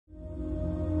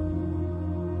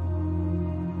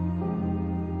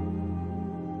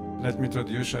Let me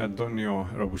introduce Antonio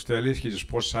Robustelli. He's a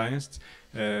sports scientist.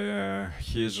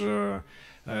 He's a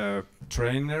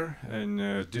trainer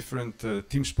in different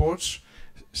team sports,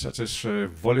 such as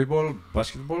volleyball,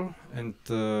 basketball, and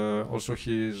also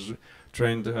he's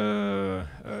trained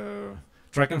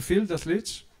track and field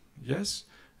athletes. Yes,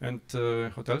 and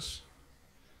what else?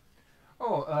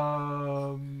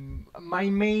 Oh,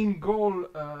 my main goal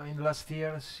in the last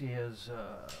years is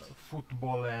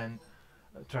football and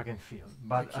track and field,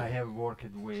 but Okay. I have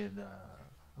worked with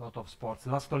a lot of sports.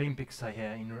 Last Olympics I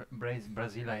had in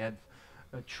Brazil, I had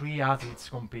 3 athletes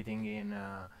competing in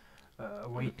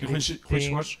weightlifting,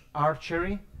 sports?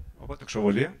 archery, Οπότε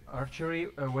εξοβολία,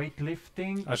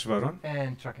 weightlifting, ασβαρών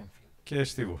and track and field. και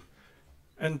στίβο.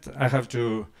 And I have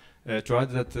to add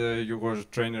that you were a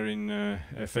trainer in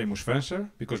a famous fencer,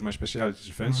 because my specialty is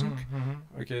fencing.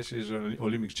 Okay, she's an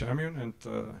Olympic champion, and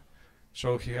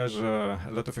so he has a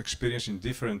lot of experience in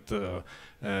different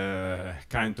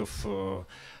kind of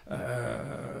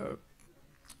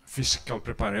physical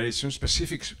preparation,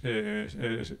 specific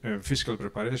physical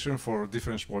preparation for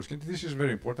different sports. And this is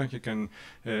very important. He can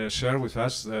share with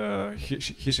us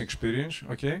his experience,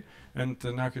 okay? And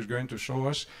now he's going to show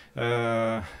us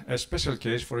a special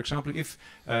case. For example, if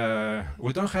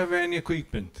we don't have any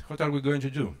equipment, what are we going to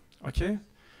do? Okay?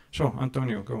 So,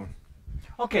 Antonio, go on.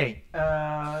 Okay,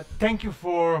 thank you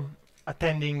for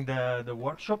attending the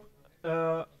workshop.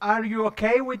 Are you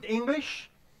okay with English?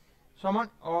 Someone?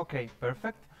 Okay,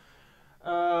 perfect.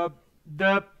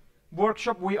 The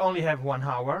workshop, we only have 1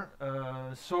 hour,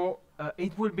 so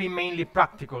it will be mainly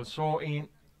practical. So in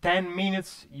 10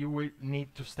 minutes, you will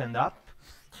need to stand up.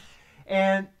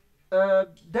 And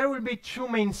there will be 2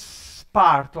 main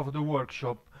parts of the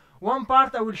workshop. One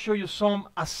part, I will show you some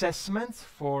assessments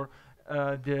for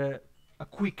a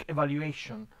quick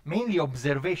evaluation, mainly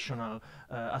observational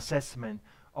assessment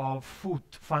of foot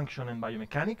function and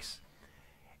biomechanics.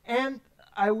 And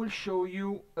I will show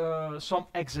you some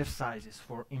exercises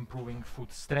for improving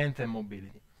foot strength and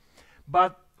mobility.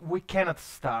 But we cannot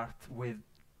start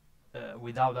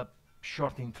without a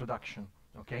short introduction,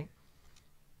 okay?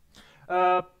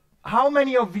 How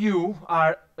many of you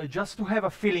are, just to have a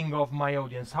feeling of my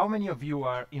audience, how many of you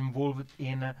are involved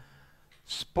in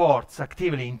sports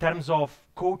actively in terms of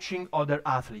coaching other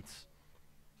athletes?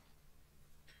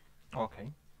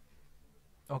 Okay.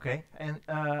 Okay, and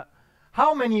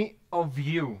how many of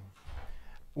you,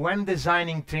 when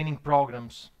designing training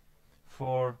programs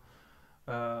for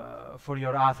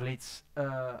your athletes,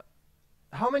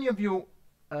 how many of you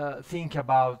think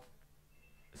about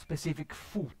specific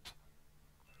foot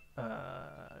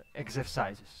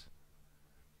exercises?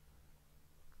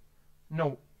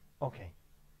 No. Okay.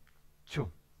 2.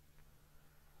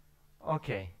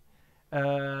 Okay.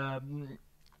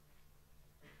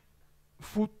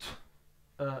 Foot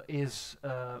is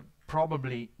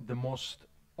probably the most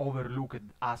overlooked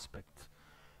aspect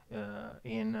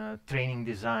in training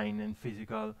design and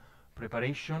physical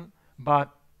preparation, but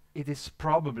it is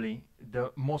probably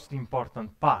the most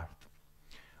important part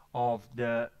of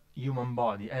the human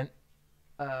body, and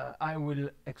I will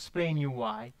explain you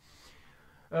why.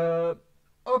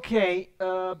 Okay,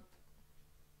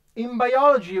 in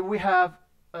biology we have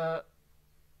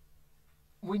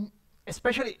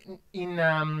especially in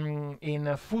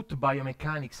foot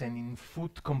biomechanics and in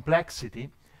foot complexity,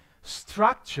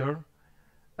 structure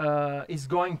is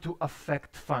going to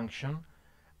affect function,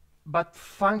 but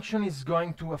function is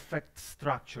going to affect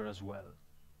structure as well.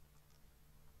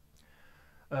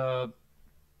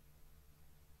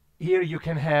 Here you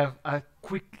can have a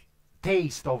quick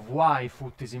taste of why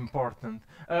foot is important.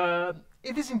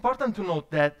 It is important to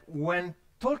note that when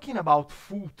talking about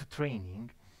foot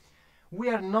training, we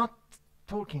are not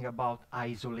talking about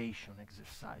isolation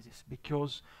exercises,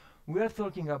 because we are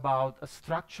talking about a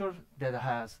structure that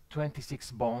has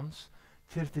 26 bones,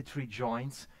 33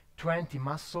 joints, 20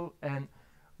 muscle, and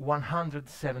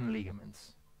 107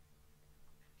 ligaments.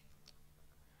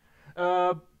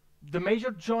 The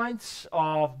major joints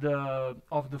of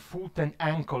the foot and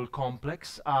ankle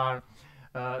complex are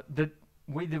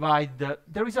we divide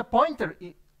there is a pointer.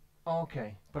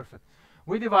 Okay, perfect.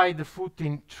 We divide the foot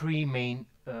in 3 main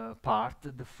parts: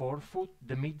 the forefoot,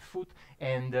 the midfoot,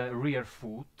 and the rear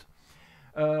foot.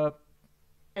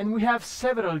 And we have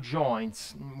several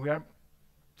joints. We are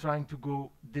trying to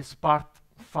go this part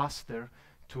faster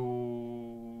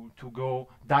to go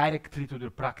directly to the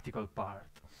practical part.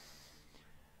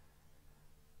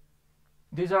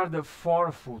 These are the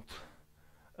forefoot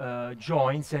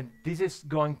joints, and this is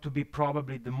going to be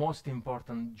probably the most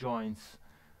important joints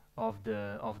of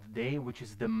the day, which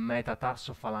is the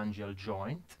metatarsophalangeal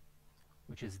joint,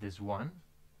 which is this one.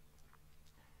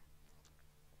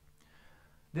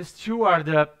 These two are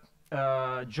the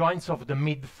joints of the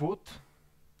midfoot.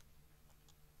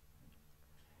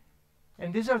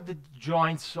 And these are the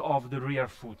joints of the rear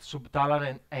foot, subtalar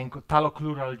and ankle,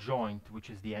 talocrural joint,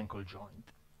 which is the ankle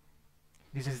joint.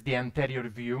 This is the anterior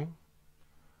view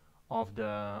of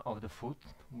the foot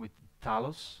with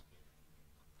talus.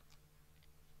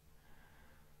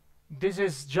 This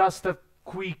is just a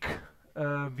quick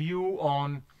view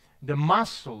on the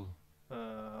muscle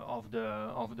of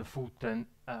the foot and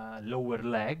lower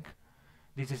leg.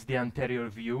 This is the anterior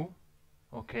view.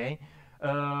 Okay.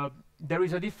 There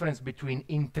is a difference between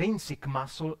intrinsic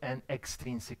muscle and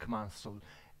extrinsic muscle.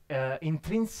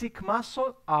 Intrinsic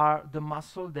muscle are the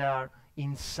muscle that are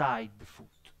inside the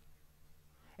foot,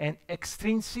 and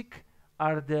extrinsic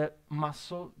are the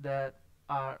muscle that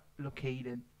are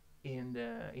located in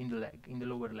the leg, in the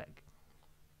lower leg.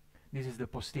 This is the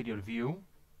posterior view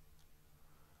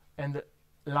and the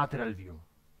lateral view.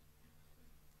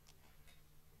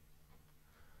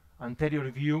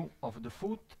 Anterior view of the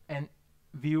foot and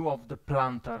view of the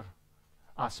plantar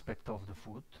aspect of the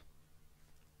foot.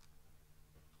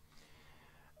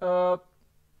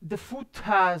 The foot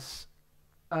has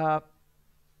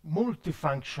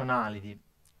multifunctionality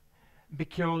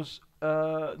because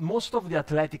most of the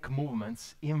athletic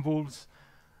movements involves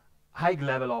high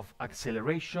level of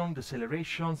acceleration,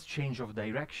 decelerations, change of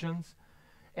directions,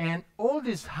 and all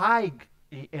these high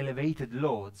elevated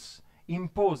loads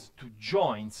impose to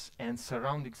joints and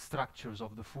surrounding structures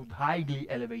of the foot highly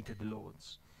elevated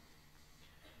loads.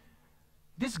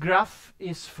 This graph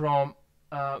is from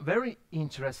a very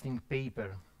interesting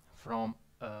paper from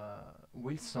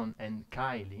Wilson and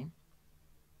Kiley,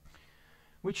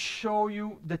 which show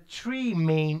you the three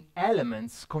main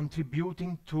elements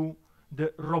contributing to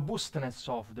the robustness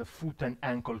of the foot and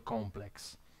ankle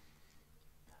complex.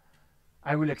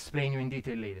 I will explain you in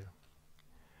detail later.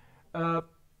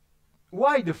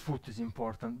 Why the foot is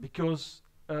important? Because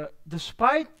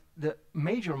despite the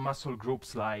major muscle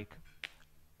groups like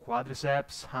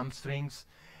quadriceps, hamstrings,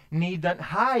 need a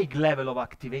high level of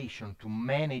activation to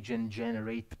manage and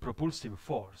generate propulsive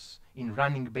force in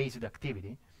running-based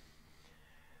activity,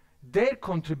 their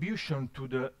contribution to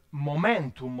the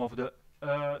momentum of the...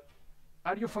 are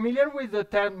you familiar with the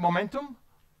term momentum?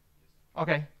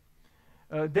 Okay.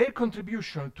 Their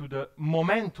contribution to the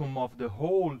momentum of the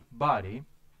whole body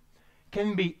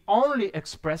can be only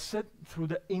expressed through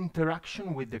the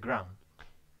interaction with the ground.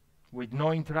 With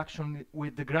no interaction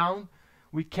with the ground,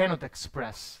 we cannot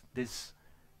express this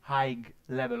high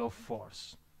level of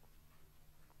force.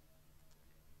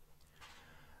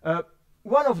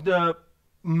 One of the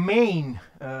main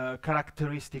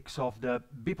characteristics of the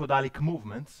bipodalic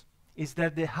movements is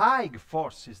that the high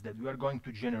forces that we are going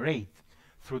to generate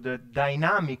through the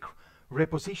dynamic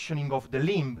repositioning of the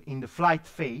limb in the flight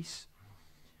phase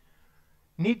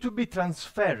need to be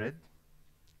transferred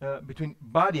between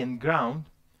body and ground,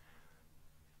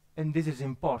 and this is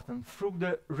important, through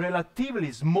the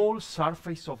relatively small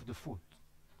surface of the foot.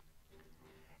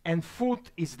 And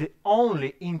foot is the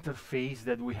only interface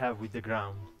that we have with the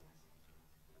ground.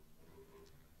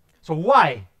 So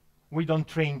why we don't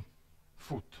train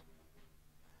foot?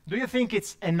 Do you think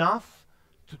it's enough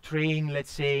to train,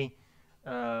 let's say,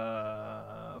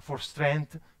 for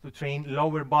strength, to train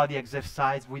lower body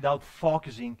exercise without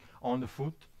focusing on the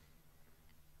foot?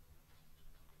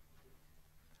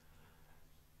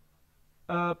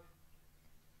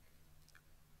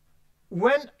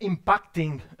 When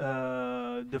impacting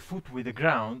the foot with the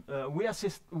ground, we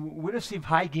receive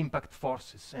high impact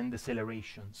forces and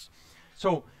decelerations.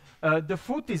 So the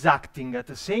foot is acting at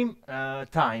the same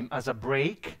time as a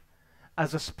brake,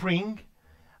 as a spring,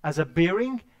 as a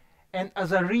bearing, and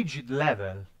as a rigid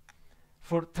level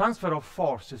for transfer of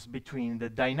forces between the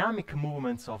dynamic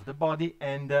movements of the body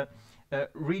and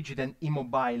rigid and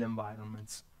immobile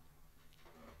environments.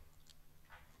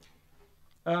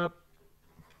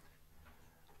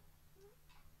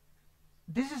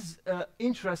 This is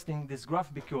interesting, this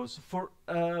graph, because for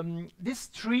these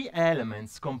three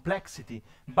elements, complexity,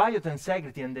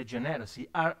 biotensegrity, and degeneracy,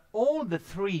 are all the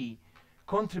three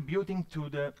contributing to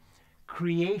the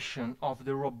creation of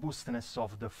the robustness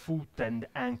of the foot and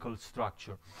ankle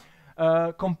structure.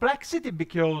 Complexity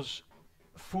because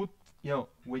foot,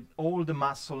 with all the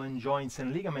muscle and joints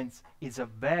and ligaments, is a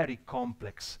very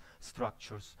complex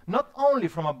structures, not only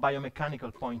from a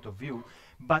biomechanical point of view,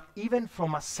 but even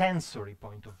from a sensory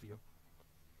point of view.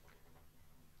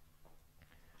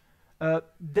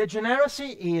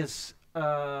 Degeneracy is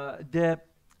the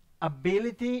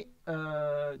ability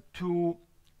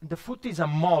the foot is a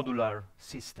modular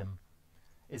system.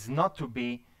 It's not to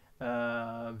be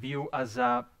viewed as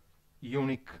a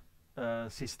unique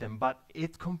system, but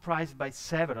it's comprised by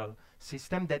several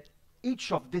systems that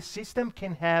each of these systems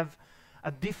can have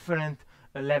a different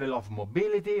level of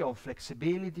mobility, of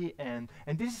flexibility, and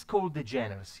this is called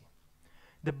degeneracy.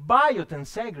 The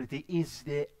biotensegrity is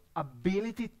the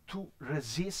ability to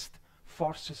resist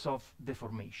forces of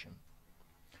deformation.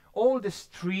 All these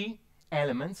three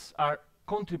elements are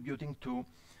contributing to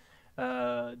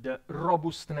the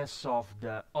robustness of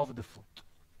the foot.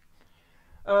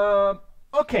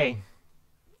 Okay,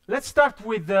 let's start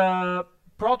with the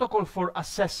protocol for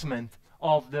assessment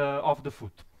of the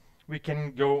foot. We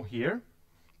can go here.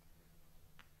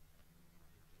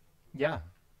 Yeah,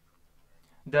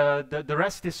 the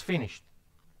rest is finished.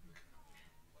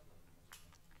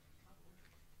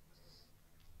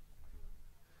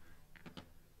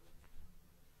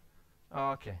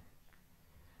 Okay.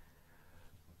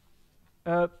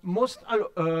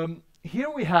 Here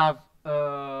we have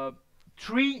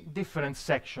three different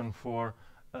sections for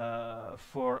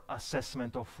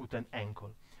assessment of foot and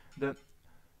ankle: the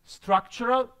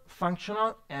structural,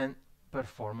 functional, and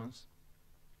performance.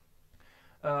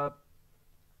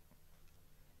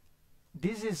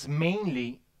 This is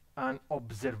mainly an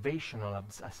observational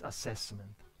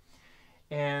assessment,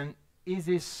 and it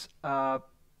is a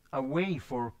way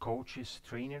for coaches,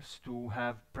 trainers to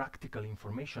have practical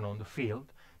information on the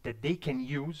field that they can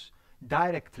use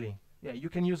directly. Yeah, you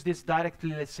can use this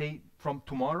directly, let's say, from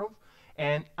tomorrow,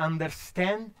 and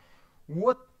understand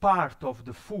what part of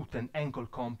the foot and ankle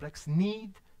complex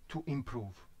need to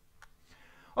improve.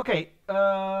 Okay,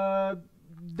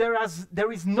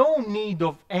 there is no need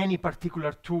of any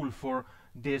particular tool for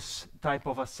this type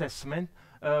of assessment.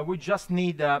 We just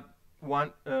need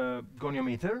one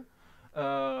goniometer,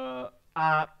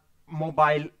 a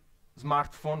mobile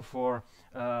smartphone for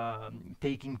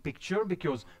taking picture,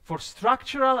 because for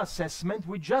structural assessment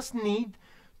we just need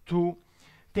to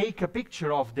take a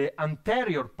picture of the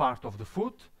anterior part of the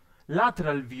foot,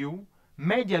 lateral view,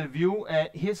 medial view.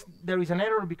 There is an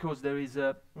error because there is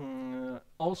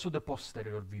also the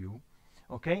posterior view.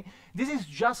 Okay, this is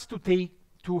just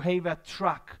to have a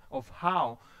track of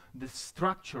how the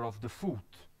structure of the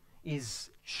foot is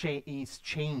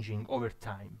changing over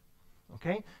time.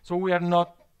 Okay, so we are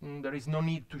not. There is no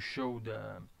need to show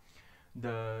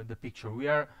the picture. We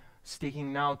are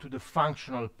sticking now to the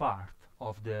functional part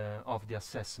of the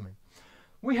assessment.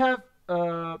 We have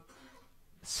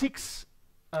 6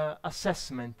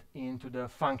 assessment into the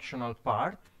functional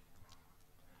part.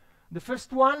 The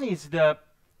first one is the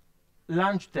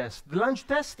lunge test. The lunge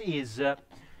test is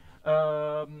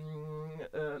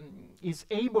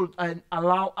able and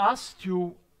allow us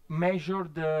to measure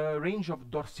the range of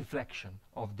dorsiflexion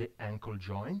of the ankle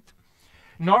joint.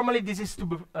 Normally this is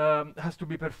has to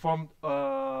be performed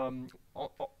on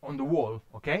the wall,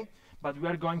 okay? But we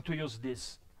are going to use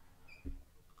this.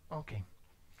 Okay.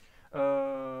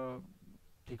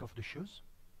 Take off the shoes.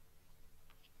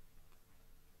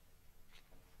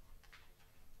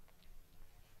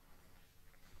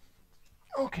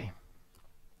 Okay.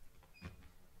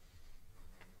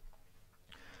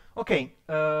 Okay,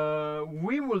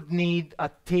 we will need a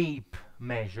tape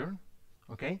measure.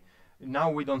 Okay,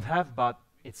 now we don't have, but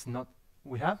it's not.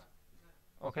 We have.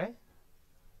 Okay.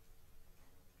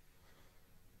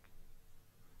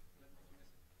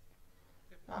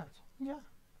 Yeah.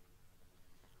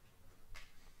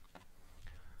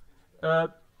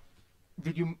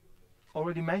 Did you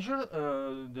already measure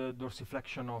the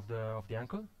dorsiflexion of the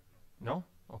ankle? No.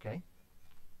 Okay.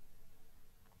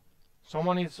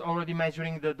 Someone is already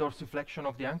measuring the dorsiflexion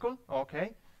of the ankle?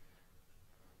 Okay.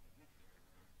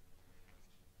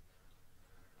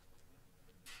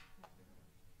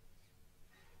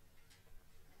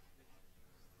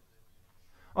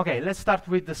 Okay, let's start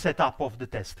with the setup of the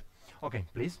test. Okay,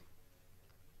 please.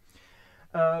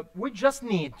 We just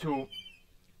need to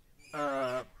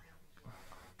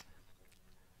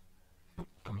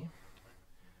come here.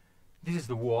 This is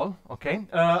the wall, okay?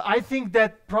 I think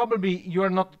that probably you are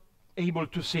not able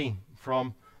to see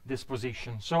from this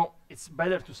position, so it's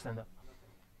better to stand up.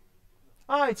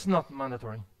 It's not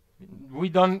mandatory. We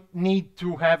don't need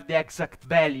to have the exact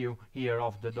value here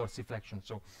of the dorsiflexion.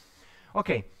 So,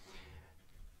 okay,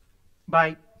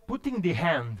 by putting the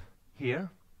hand here,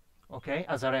 okay,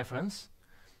 as a reference,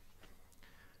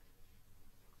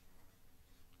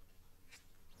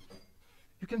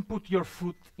 you can put your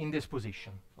foot in this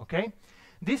position, okay?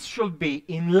 This should be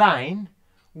in line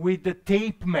with the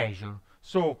tape measure.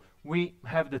 So we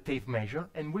have the tape measure,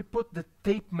 and we put the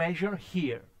tape measure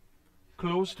here,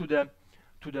 close to the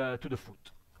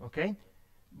foot, okay?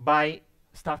 By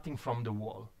starting from the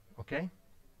wall, okay?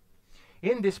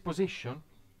 In this position,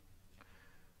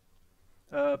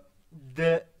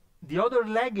 the other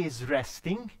leg is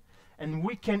resting, and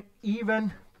we can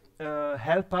even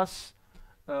help us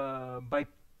by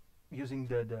using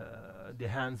the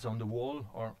hands on the wall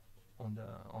or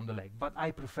on the leg, but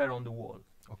I prefer on the wall.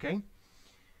 Okay.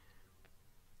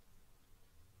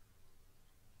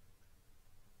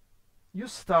 You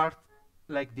start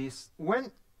like this.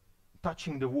 When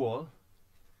touching the wall,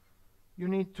 you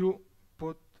need to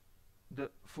put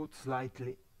the foot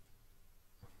slightly.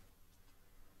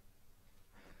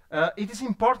 It is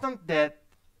important that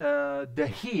the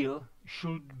heel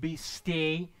should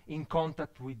stay in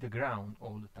contact with the ground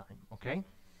all the time, okay?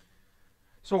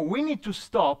 So we need to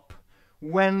stop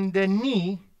when the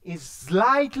knee is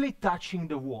slightly touching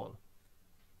the wall.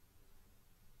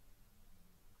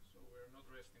 So we're not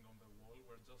resting on the wall,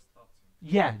 we're just touching.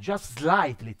 Yeah, just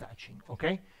slightly touching,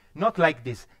 okay? Not like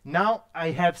this. Now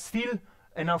I have still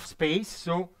enough space,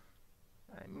 so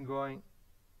I'm going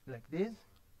like this.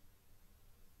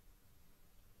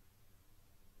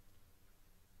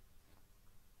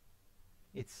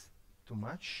 It's too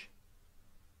much.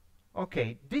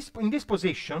 Okay, in this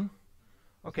position,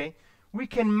 okay, we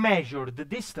can measure the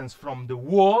distance from the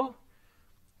wall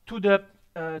to the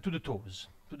toes,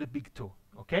 to the big toe.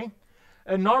 Okay,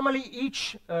 normally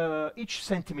each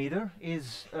centimeter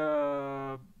is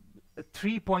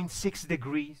 3.6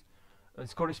 degrees.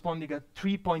 It's corresponding at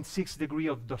 3.6 degree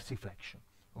of dorsiflexion.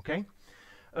 Okay,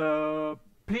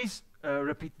 please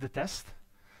repeat the test.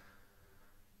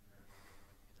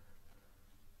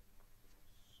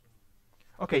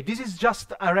 Okay, this is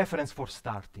just a reference for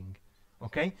starting.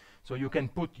 Okay, so you can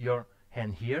put your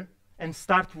hand here and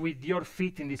start with your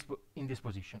feet in this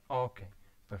position. Okay,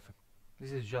 perfect.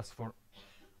 This is just for.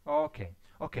 Okay,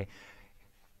 okay.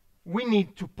 We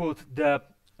need to put the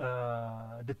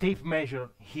tape measure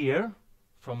here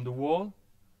from the wall.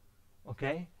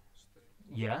 Okay.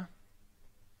 Yeah.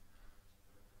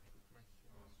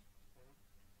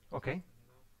 Okay.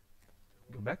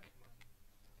 Go back.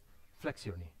 Flex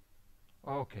your knee.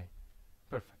 Okay,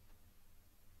 perfect.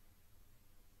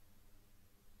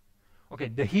 Okay,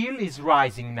 the heel is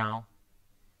rising now.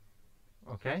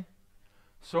 Okay,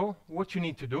 so what you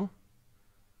need to do?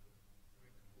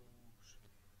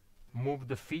 Move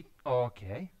the feet.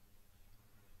 Okay.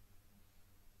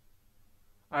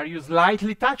 Are you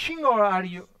slightly touching or are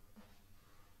you?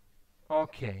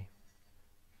 Okay.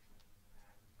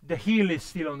 The heel is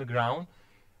still on the ground.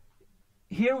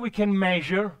 Here we can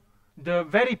measure the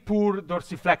very poor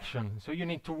dorsiflexion, so you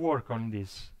need to work on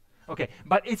this. Okay,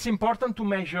 but it's important to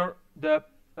measure the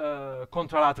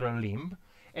contralateral limb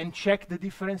and check the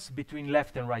difference between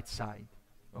left and right side.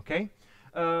 Okay,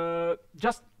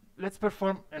 just let's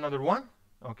perform another one.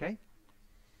 Okay.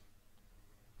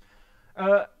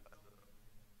 Are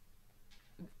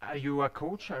you a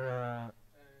coach or?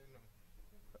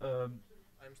 No.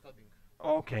 I'm studying.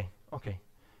 Okay, okay.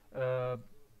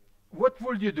 What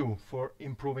would you do for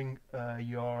improving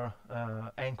your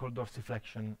ankle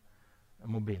dorsiflexion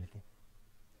mobility?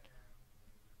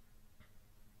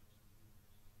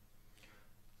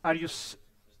 Are you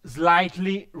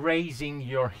slightly raising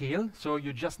your heel? So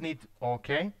you just need,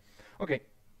 okay. Okay,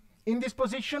 in this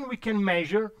position we can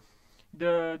measure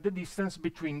the distance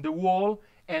between the wall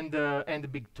and the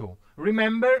big toe.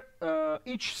 Remember,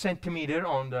 each centimeter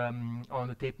on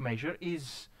the tape measure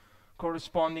is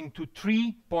corresponding to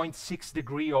 3.6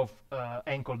 degree of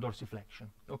ankle dorsiflexion.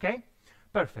 Okay,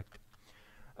 perfect.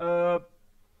 The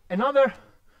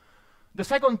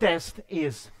second test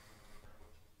is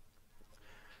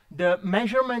the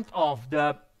measurement of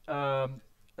the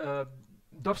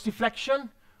dorsiflexion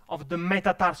of the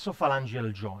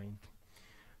metatarsophalangeal joint.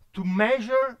 To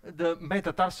measure the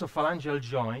metatarsophalangeal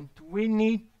joint, we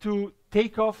need to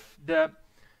take off the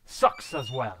socks as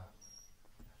well.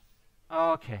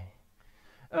 Okay.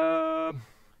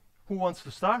 Who wants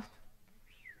to start?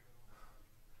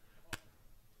 I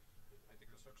take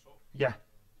the socks off. Yeah.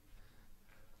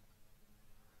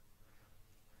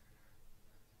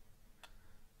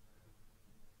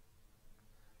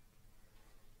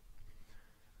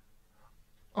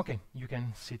 Okay, you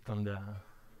can sit on the.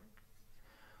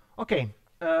 Okay,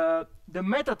 the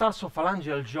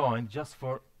metatarsophalangeal joint, just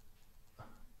for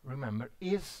remember,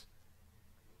 is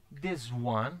this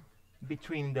one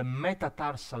between the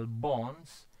metatarsal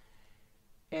bones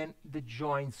and the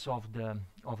joints of the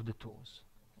toes,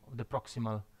 of the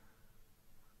proximal.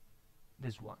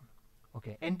 This one,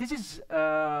 okay, and this is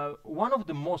one of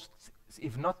the most,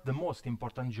 if not the most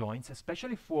important joints,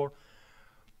 especially for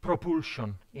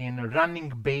propulsion in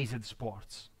running-based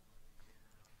sports.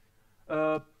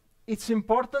 It's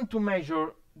important to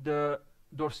measure the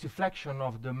dorsiflexion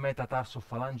of the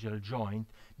metatarsophalangeal joint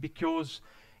because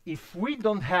if we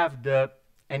don't have the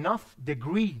enough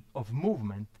degree of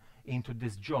movement into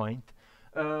this joint,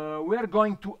 we are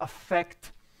going to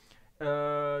affect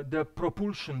the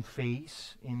propulsion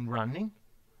phase in running,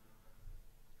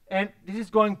 and this is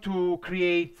going to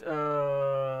create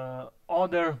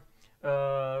other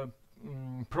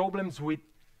problems with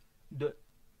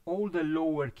all the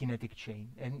lower kinetic chain.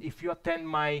 And if you attend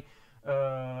my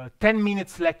 10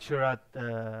 minutes lecture at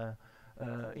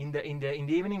in the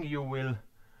evening, you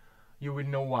will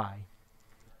know why.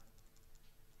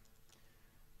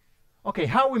 Okay,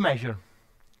 how we measure?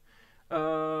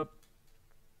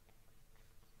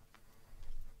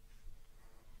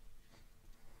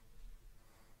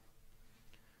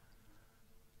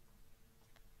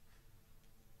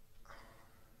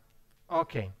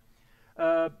 Okay,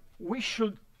 we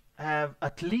should have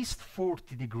at least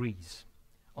 40 degrees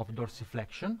of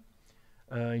dorsiflexion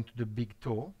into the big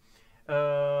toe,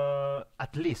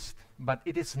 at least, but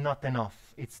it is not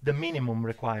enough. It's the minimum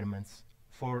requirements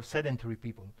for sedentary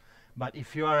people. But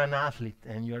if you are an athlete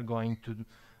and you are going to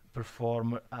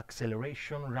perform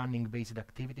acceleration, running-based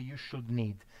activity, you should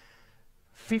need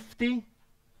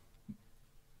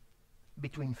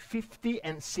between 50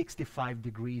 and 65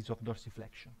 degrees of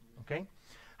dorsiflexion. Okay?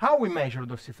 How we measure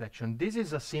dorsiflexion? This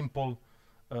is a simple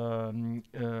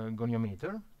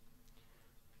goniometer.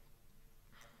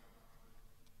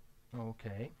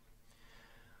 Okay.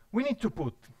 We need to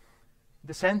put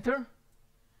the center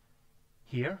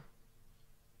here.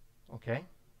 Okay.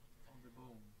 On the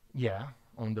bone. Yeah,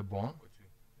 on the bone.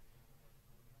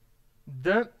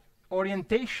 The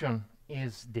orientation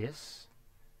is this,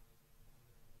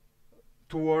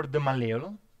 toward the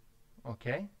malleolum.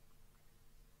 Okay.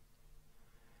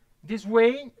 This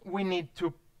way, we need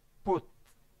to put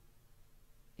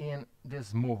in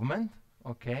this movement,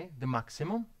 okay, the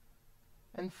maximum,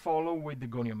 and follow with the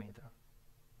goniometer.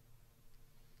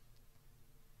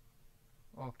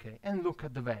 Okay, and look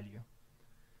at the value.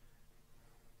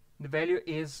 The value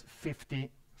is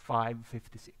 55,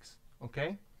 56,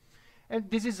 okay? And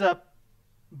this is a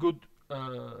good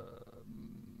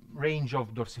range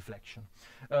of dorsiflexion.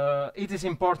 It is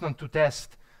important to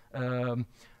test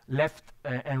left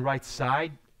and right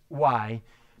side. Why?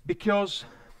 Because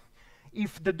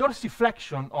if the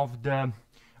dorsiflexion of the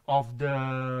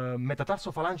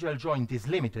metatarsophalangeal joint is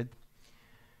limited,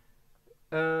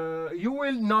 you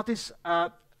will notice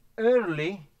an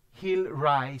early heel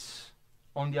rise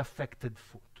on the affected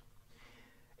foot.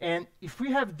 And if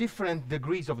we have different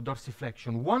degrees of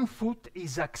dorsiflexion, one foot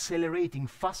is accelerating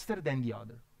faster than the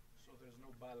other. So there's no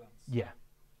balance. Yeah.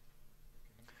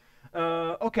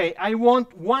 Okay, I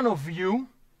want one of you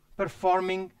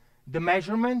performing the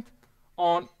measurement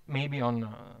on maybe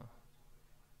on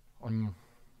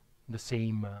the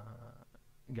same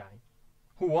guy.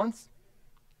 Who wants?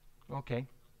 Okay.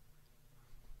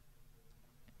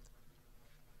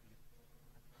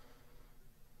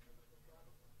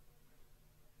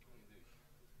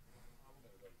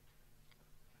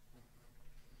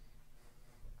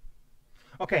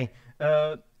 Okay,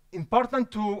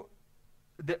 important to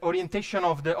the orientation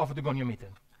of the goniometer.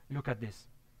 Look at this.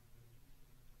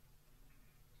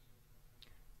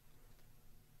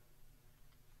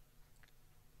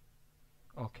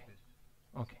 Okay,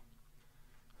 okay.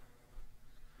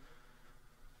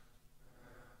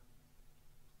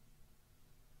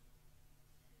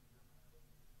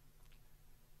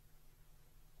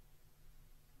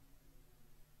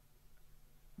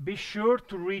 Be sure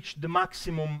to reach the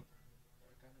maximum.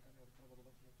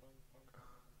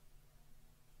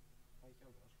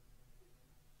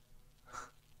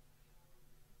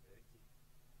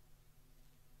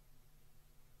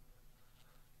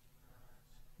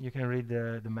 You can read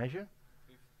the measure.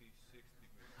 56 degrees.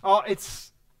 Oh,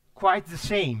 it's quite the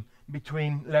same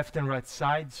between left and right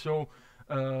side, so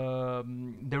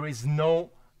there is no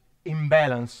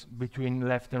imbalance between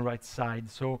left and right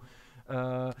side. So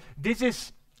this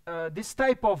is this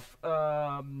type of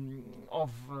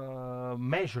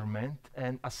measurement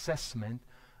and assessment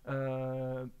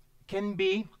can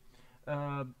be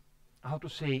how to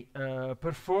say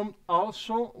performed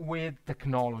also with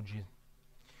technology.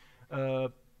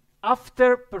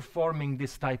 After performing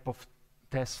this type of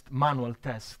test, manual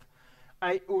test,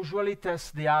 I usually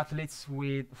test the athletes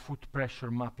with foot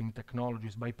pressure mapping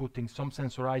technologies by putting some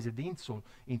sensorized insole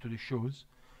into the shoes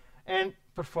and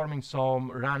performing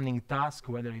some running task,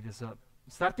 whether it is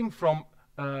starting from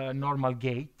normal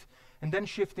gait and then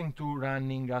shifting to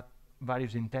running at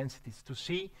various intensities to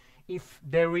see if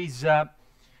there is a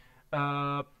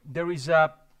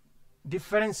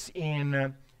difference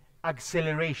in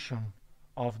acceleration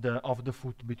of the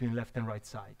foot between left and right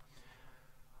side.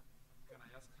 Can I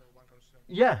ask one question?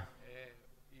 Yeah.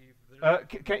 If there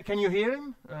Can you hear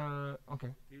him?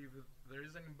 Okay. if there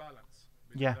is an imbalance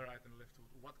Yeah. between the right and left foot,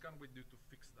 what can we do to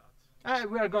fix that?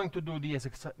 We are going to do the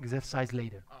exercise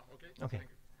later. Okay. Okay.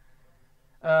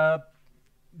 Thank you.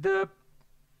 The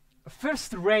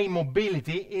first ray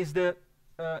mobility is the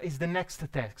next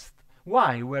test.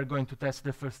 Why we are going to test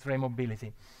the first ray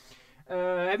mobility?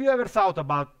 Have you ever thought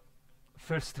about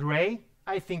first ray?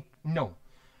 I think no.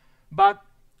 But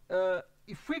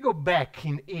if we go back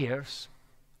in years,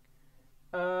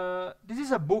 this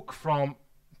is a book from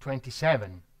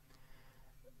 27.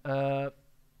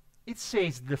 It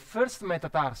says the first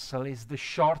metatarsal is the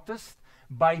shortest,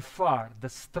 by far the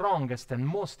strongest and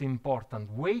most important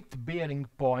weight-bearing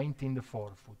point in the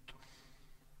forefoot.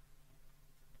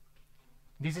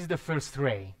 This is the first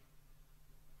ray.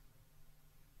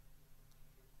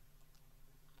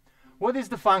 What is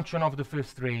the function of the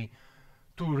first ray?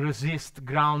 To resist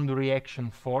ground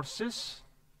reaction forces,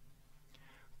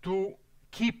 to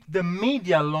keep the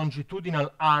medial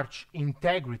longitudinal arch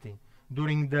integrity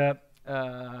during the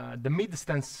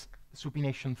mid-stance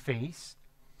supination phase.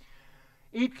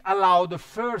 It allowed the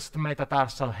first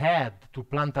metatarsal head to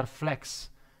plantar flex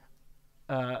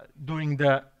during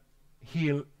the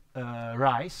heel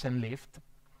rise and lift.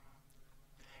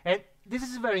 And this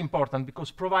is very important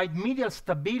because provide medial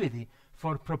stability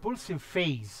for propulsive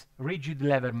phase rigid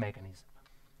lever mechanism.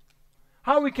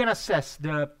 How we can assess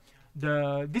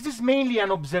this is mainly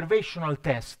an observational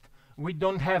test. We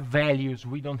don't have values,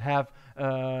 we don't have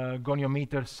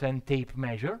goniometers and tape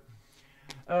measure.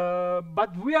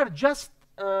 But we are just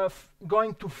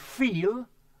going to feel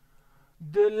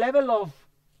the level of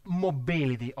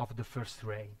mobility of the first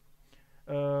ray.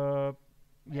 Yeah.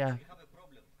 We have a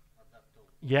problem at that toe.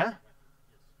 Yeah? Yes.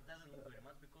 It doesn't look very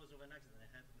much because of an accident I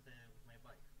had with my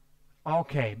bike.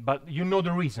 Okay, but you know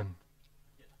the reason.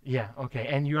 Yes. Yeah, okay.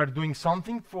 And you are doing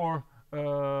something for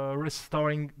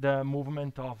restoring the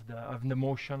movement of the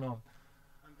motion of.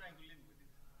 I'm trying to live with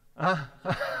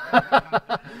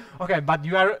it. Okay, but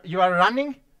you are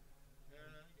running?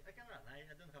 I can run. I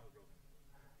don't have a problem.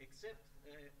 Except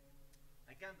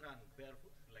I can't run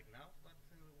barefoot like now, but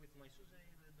with my shoes I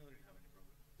don't really have any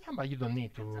problem. Yeah, but you don't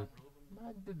need to. Some problem.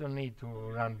 But you don't need to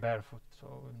run barefoot,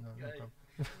 so no Yeah, problem.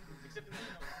 Except in the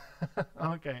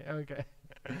snow. Okay.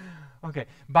 Okay,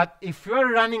 but if you are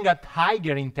running at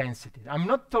higher intensity, I'm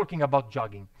not talking about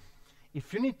jogging.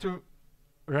 If you need to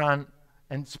run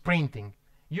and sprinting,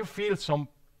 you feel some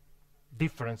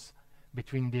difference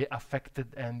between the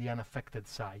affected and the unaffected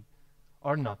side,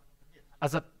 or not? Yes.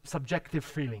 As a subjective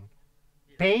feeling.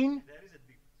 Yes. Pain There is a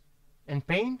difference. and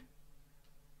pain?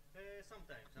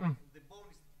 Sometimes. Mm. The bone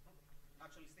is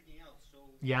actually sticking out, so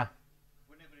Yeah.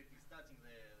 whenever it is touching the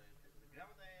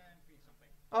ground, I am feeling some pain.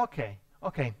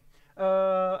 Okay.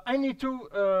 I need to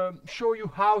show you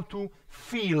how to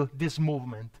feel this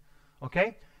movement.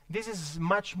 Okay, this is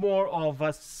much more of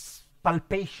a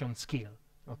palpation skill.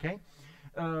 Okay,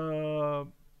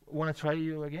 wanna try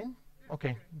you again?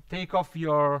 Okay, take off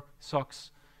your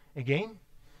socks again.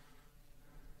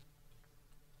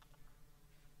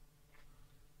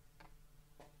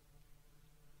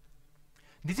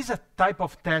 This is a type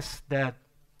of test that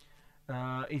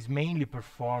is mainly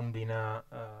performed in a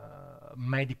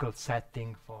medical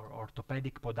setting for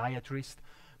orthopedic podiatrist,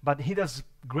 but it has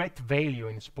great value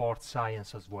in sports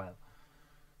science as well.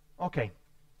 Okay.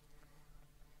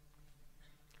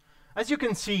 As you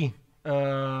can see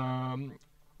on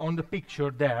the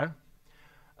picture there,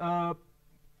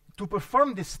 to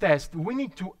perform this test, we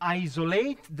need to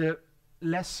isolate the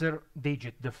lesser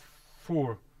digit, the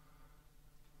 4,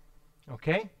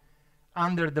 okay,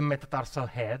 under the metatarsal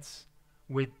heads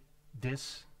with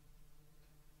this.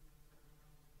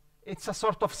 It's a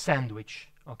sort of sandwich,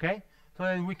 okay, so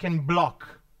that we can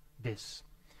block this.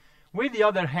 With the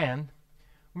other hand,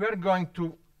 we are going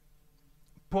to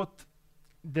put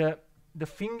the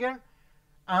finger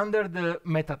under the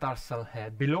metatarsal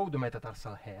head, below the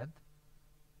metatarsal head,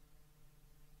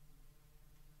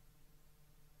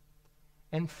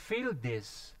 and feel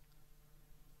this.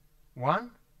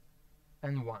 1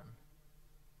 and 1.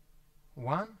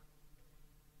 1.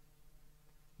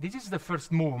 This is the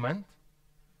first movement,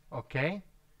 okay?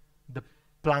 The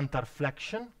plantar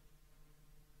flexion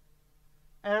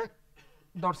and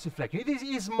dorsiflexion. It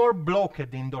is more blocked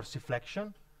in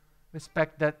dorsiflexion,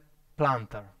 respect that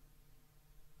plantar.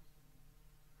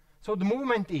 So the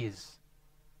movement is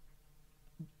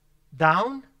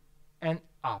down and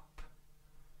up,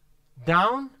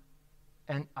 down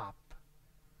and up,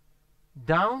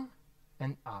 down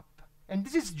and up. And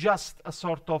this is just a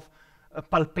sort of a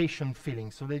palpation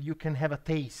feeling so that you can have a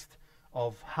taste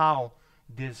of how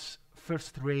this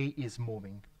first ray is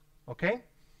moving. Okay?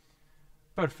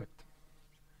 Perfect.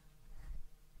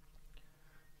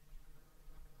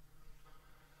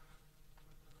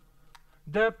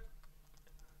 The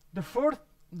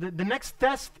next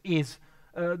test is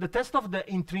the test of the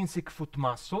intrinsic foot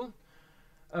muscle.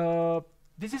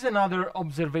 This is another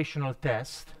observational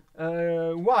test.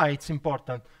 Why it's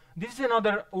important? This is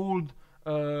another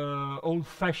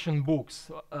old-fashioned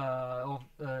books of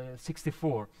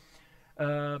 64.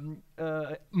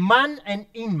 Mann and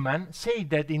Inman say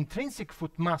that intrinsic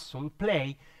foot muscle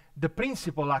play the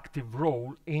principal active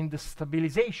role in the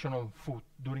stabilization of foot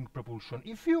during propulsion.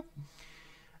 If you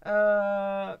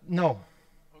no.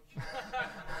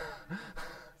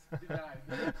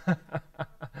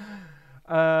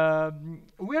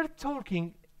 We're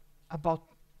talking about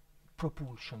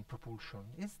propulsion.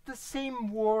 It's the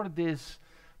same word as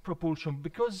propulsion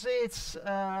because it's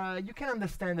you can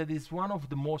understand that it's one of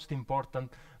the most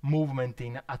important movement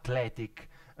in athletic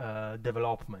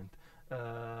development,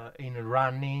 in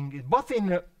running, both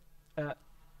in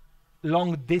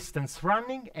long distance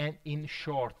running and in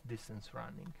short distance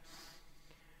running.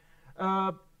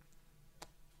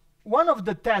 One of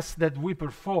the tests that we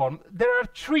perform, there are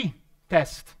 3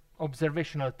 tests,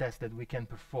 observational tests that we can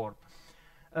perform.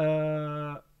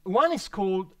 One is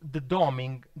called the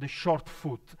doming, the short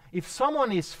foot. If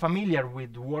someone is familiar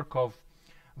with the work of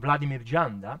Vladimir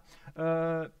Janda,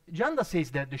 Janda says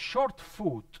that the short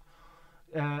foot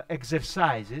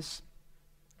exercises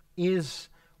is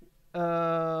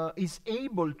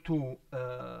able to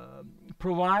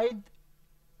provide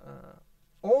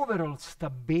overall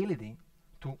stability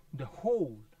to the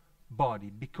whole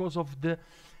body because of the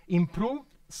improved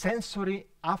sensory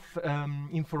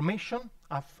information,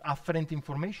 afferent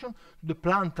information, the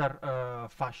plantar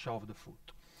fascia of the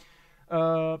foot.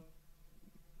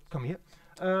 Come here.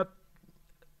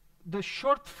 The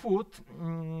short foot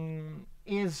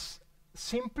is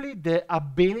simply the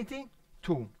ability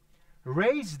to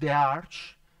raise the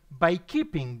arch by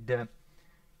keeping the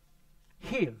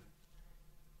heel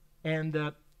and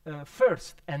the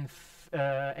first and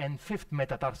fifth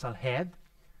metatarsal head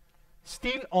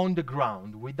still on the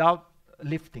ground without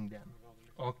lifting them,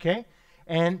 okay?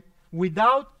 And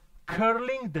without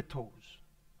curling the toes.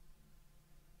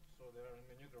 So they are in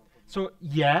the neutral position. So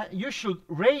yeah, you should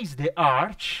raise the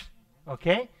arch,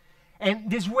 okay?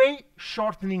 And this way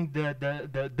shortening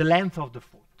the length of the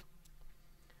foot.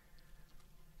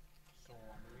 So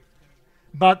I'm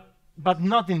lifting. But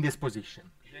not in this position.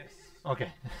 Yes.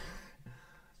 Okay.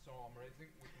 So I'm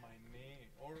raising with my knee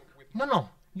or with. No.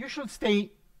 You should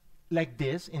stay like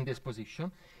this in this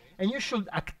position, and you should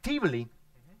actively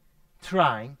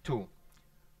try to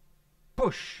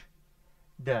push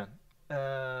the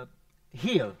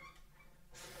heel,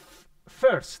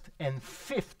 first and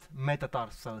fifth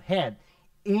metatarsal head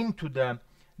into the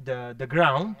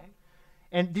ground,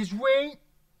 and this way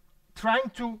trying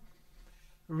to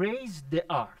raise the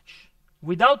arch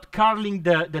without curling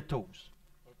the toes.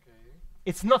 Okay.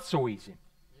 It's not so easy.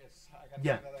 Yes, I can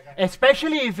Yeah, see that.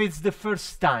 especially if it's the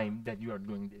first time that you are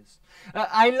doing this.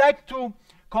 I like to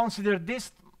consider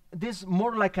this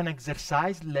more like an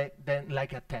exercise than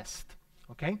like a test.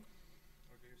 Okay? Okay,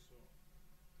 so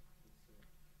let's see.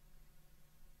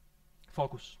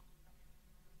 Focus.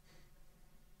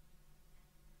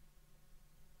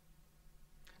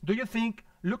 Do you think?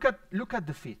 Look at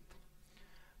the feet.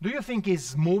 Do you think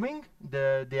it's moving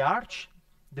the arch,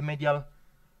 the medial?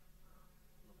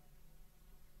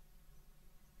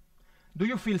 Do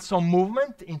you feel some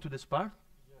movement into this part?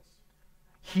 Yes.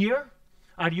 Here,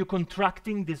 are you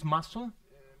contracting this muscle?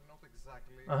 Not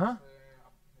exactly. Uh-huh.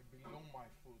 It's, below my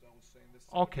foot, I was saying. This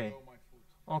Okay. below my foot.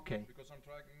 Okay. Because I'm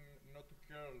trying not to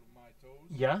curl my toes.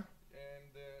 Yeah.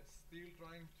 And still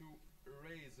trying to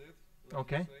raise it. Like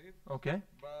Okay. you say it, Okay.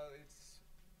 but it's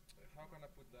how can I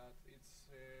put that? It's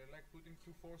like putting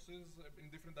two forces in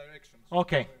different directions.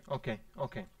 Okay. So, Okay.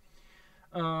 Okay.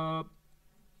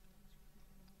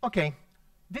 Okay.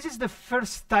 This is the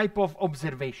first type of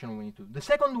observation we need to do. The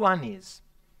second one is,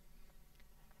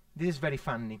 this is very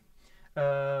funny.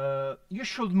 You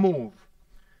should move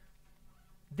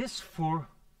this four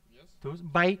yes. toes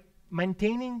by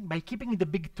keeping the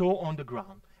big toe on the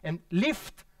ground and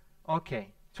lift.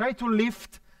 Okay. Try to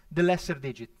lift the lesser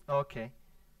digit. Okay. Okay.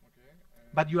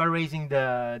 But you are raising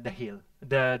the heel,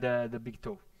 the big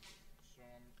toe. So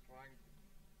I'm trying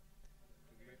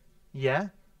to lift Yeah. the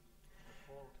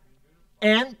four fingers.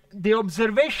 And the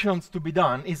observations to be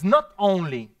done is not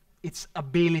only its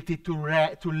ability to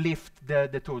lift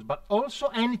the toes, but also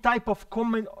any type of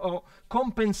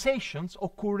compensations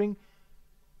occurring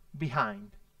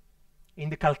behind, in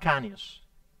the calcaneus.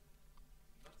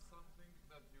 That's something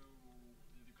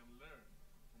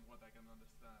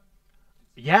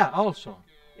Yeah, also.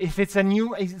 If it's a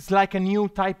new, it's like a new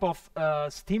type of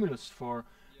stimulus for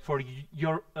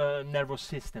your nervous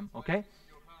system, okay?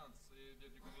 Your hands, that you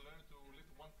can learn to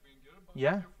lift one finger, but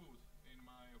Yeah. not your foot, in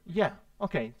my opinion. Yeah,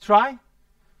 okay, try.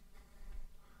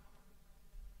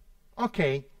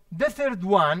 Okay, the third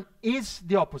one is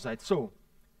the opposite. So,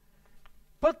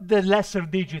 put the lesser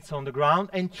digits on the ground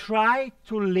and try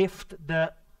to lift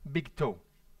the big toe.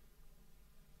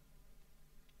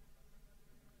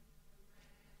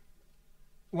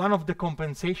 One of the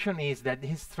compensation is that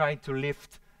he's trying to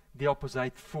lift the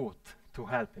opposite foot to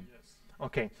help him. Yes.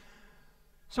 Okay,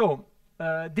 so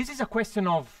this is a question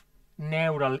of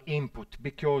neural input,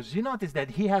 because you notice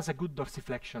that he has a good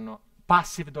dorsiflexion,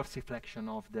 passive dorsiflexion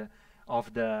of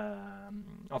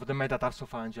the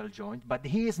metatarsophalangeal joint, but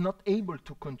he is not able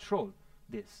to control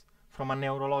this from a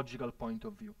neurological point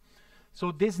of view.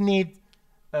 So this need,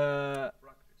 Practice.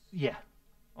 yeah,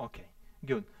 okay,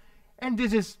 good. And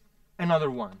this is another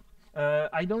one.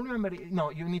 I don't remember.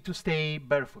 No, you need to stay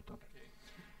barefoot. Okay.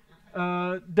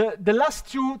 The last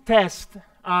two tests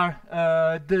are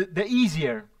the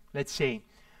easier, let's say.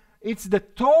 It's the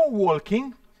toe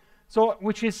walking, so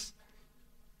which is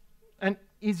an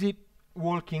easy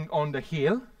walking on the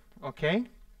heel. Okay.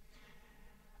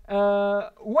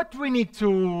 What we need to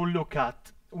look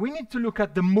at? We need to look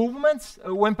at the movements.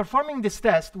 When performing this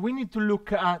test, we need to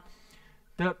look at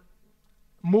the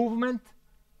movement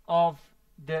of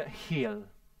the heel,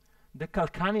 the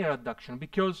calcaneal adduction,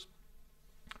 because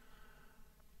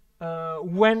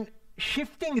when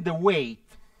shifting the weight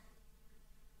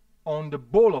on the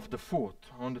ball of the foot,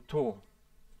 on the toe,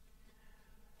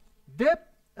 the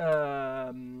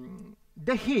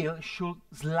heel should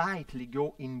slightly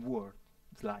go inward,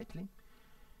 slightly,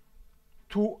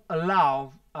 to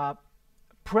allow a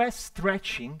press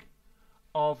stretching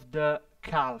of the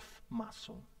calf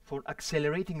muscle for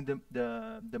accelerating the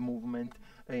movement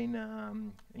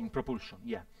in propulsion.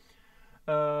 Yeah.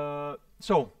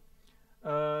 So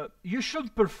you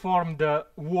should perform the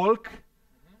walk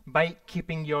by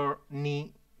keeping your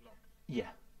knee. Lock.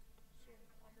 Yeah. So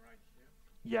I'm right here.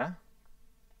 Yeah.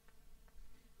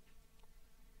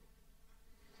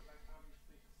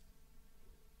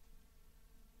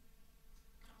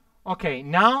 Okay.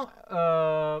 Now.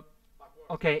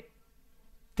 Okay.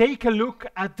 Take a look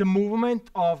at the movement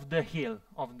of the heel,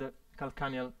 of the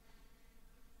calcaneal.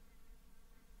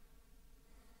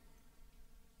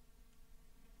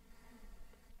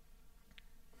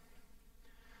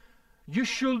 You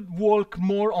should walk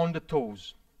more on the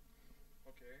toes,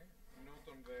 Okay. Not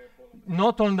on the ball.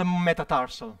 not on the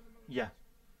metatarsal. Yeah.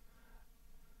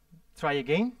 Try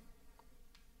again.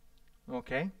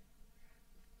 Okay.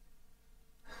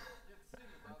 It's silly,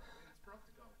 but it's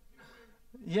practical in a way.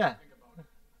 Yeah. Think about it.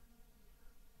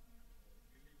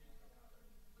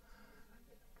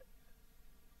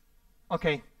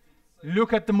 Okay.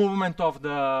 Look at the movement of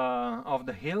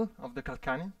the heel, of the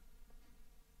calcaneal.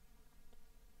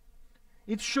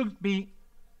 It should be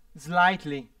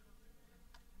slightly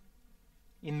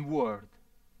inward,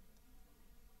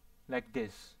 like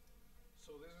this.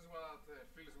 So this is what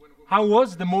feels when we How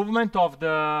was the movement of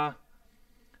the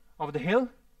heel?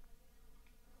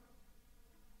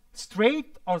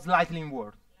 Straight or slightly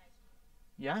inward?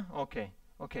 Yeah. Okay.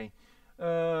 Okay.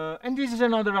 And this is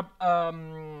another.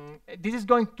 This is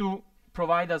going to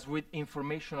provide us with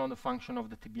information on the function of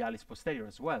the tibialis posterior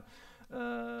as well.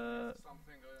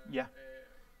 something. Yeah.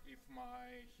 If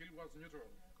my heel was neutral,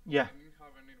 Yeah. I didn't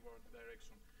have an inward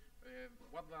direction.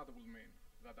 What that will mean?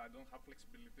 That I don't have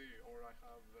flexibility, or I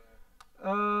have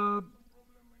problem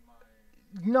in my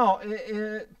No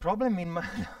problem in my.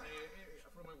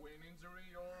 from a wind injury,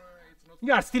 or it's not.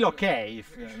 You are still okay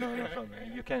if no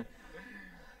problem. You can.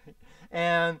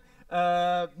 And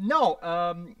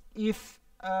if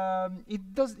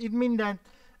it mean that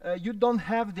you don't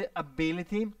have the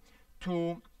ability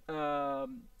to.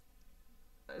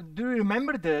 Do you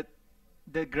remember the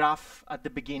graph at the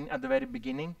very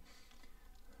beginning?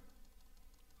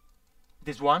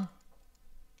 This one.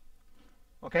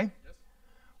 Okay. Yes.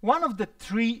 One of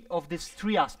these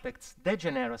three aspects,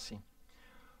 degeneracy.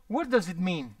 What does it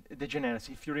mean,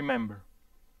 degeneracy, if you remember?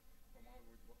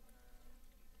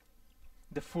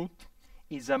 The foot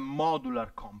is a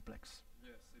modular complex.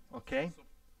 Yes. It Okay.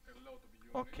 consists of a lot of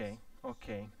units. Okay.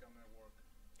 Okay. It can work.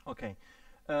 Okay.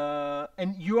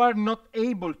 And you are not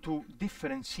able to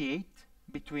differentiate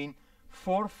between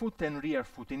forefoot and rear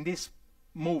foot in this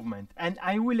movement. And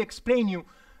I will explain you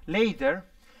later,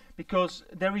 because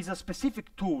there is a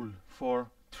specific tool for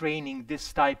training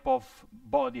this type of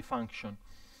body function,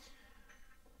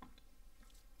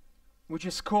 which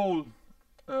is called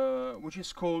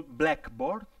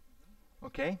blackboard.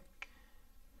 Okay?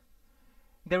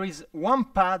 There is one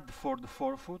pad for the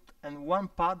forefoot and one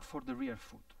pad for the rear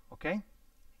foot. Okay?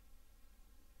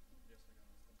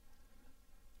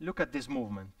 Look at this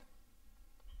movement.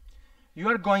 You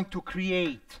are going to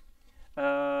create,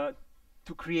 to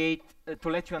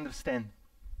let you understand.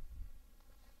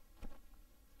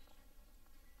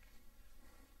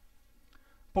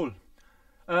 Pull.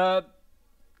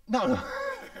 No.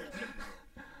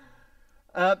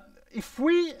 If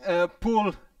we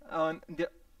pull on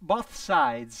both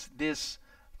sides this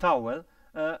towel,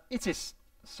 it is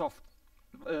soft.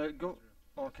 Go.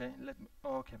 Okay. Let me.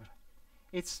 Okay.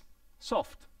 It's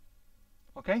soft.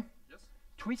 Okay. Yes.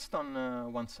 Twist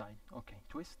on one side. Okay.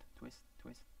 Twist. Twist.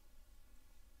 Twist.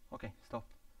 Okay. Stop.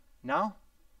 Now.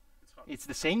 It's hard. It's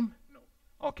the same. No.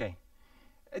 Okay.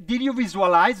 Did you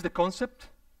visualize the concept?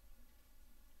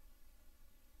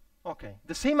 Okay.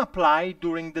 The same apply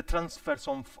during the transfers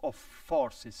of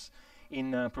forces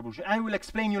in propulsion. I will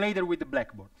explain you later with the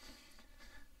blackboard.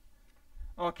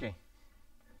 Okay.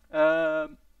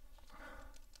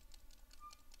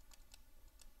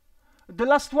 The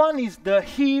last one is the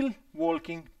heel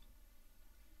walking.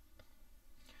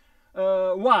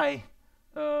 Why?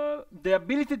 The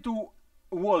ability to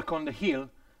walk on the heel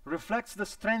reflects the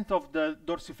strength of the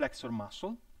dorsiflexor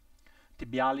muscle,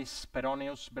 tibialis,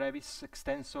 peroneus, brevis,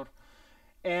 extensor,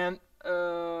 and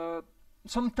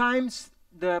sometimes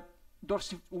the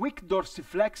weak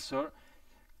dorsiflexor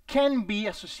can be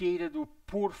associated with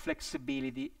poor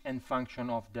flexibility and function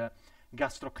of the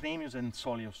gastrocnemius and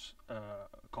soleus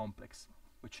complex,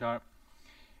 which are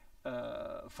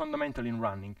fundamental in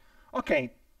running.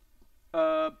 Okay,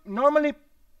 normally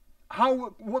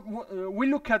we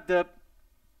look at the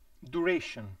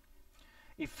duration.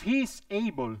 If he is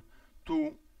able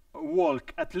to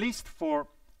walk at least for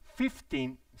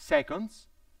 15 seconds,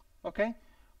 okay,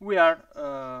 we are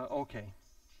okay.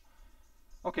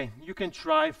 Okay, you can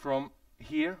try from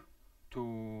here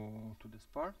to this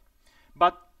part,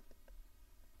 but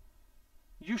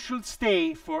you should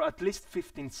stay for at least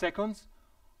 15 seconds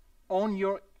on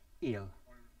your heel.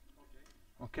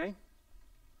 Okay?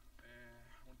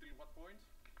 Until what point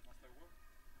must I walk?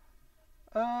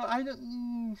 I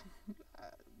don't.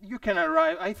 You can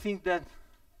arrive. I think that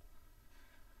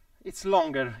it's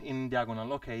longer in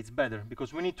diagonal. Okay, it's better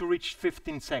because we need to reach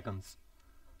 15 seconds.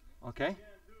 Okay?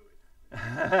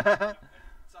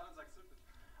 Challenge accepted.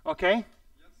 Okay? Yes.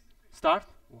 Start.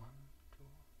 1, 2,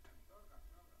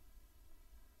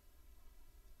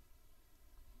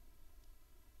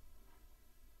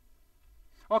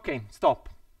 3. Okay, stop.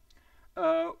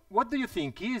 What do you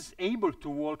think? He is able to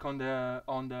walk on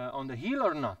the heel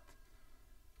or not?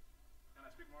 Can I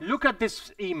speak more? Look at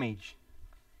this image.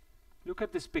 Look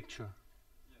at this picture.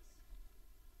 Yes.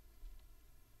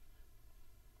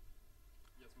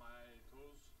 Yes, my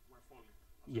toes were falling.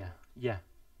 Yeah, yeah,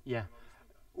 yeah. Noticing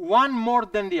that. One more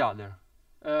than the other.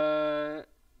 My right, I would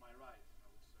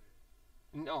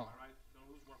say. No, My right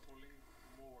toes were falling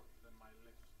more than my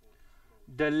left toes.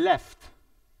 the left.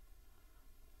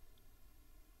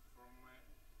 From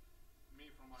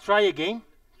my Try again.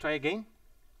 Try again.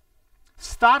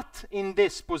 Start in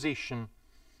this position.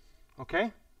 Okay?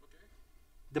 Okay.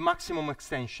 The maximum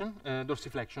extension,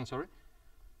 dorsiflexion, sorry.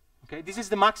 Okay, this is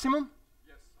the maximum?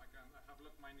 Yes, I can. I have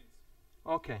locked my knees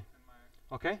Okay, and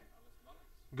my okay.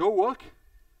 balance. Go walk.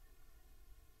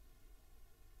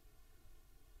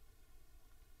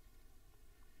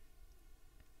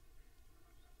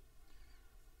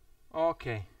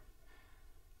 Okay.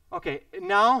 Okay,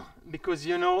 now, because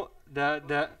you know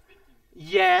the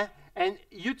yeah, and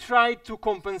you try to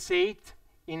compensate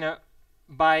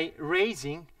by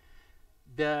raising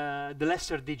the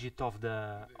lesser digit of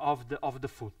the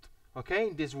foot, okay,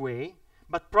 in this way.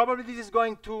 But probably this is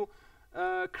going to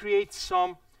create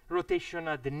some rotation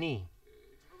at the knee.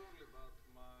 It's not only about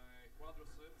my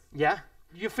quadriceps. Yeah,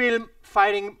 you feel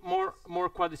firing more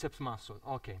quadriceps muscle.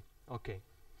 Okay, okay,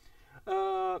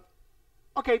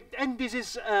 okay. And this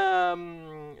is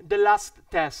the last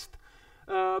test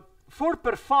for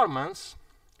performance.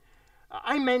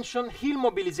 I mentioned heel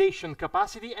mobilization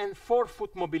capacity and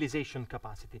forefoot mobilization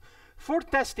capacity. For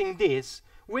testing this,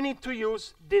 we need to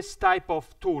use this type of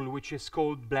tool, which is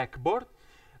called blackboard.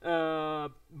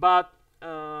 But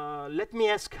let me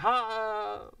ask,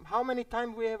 how many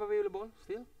time we have available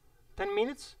still? 10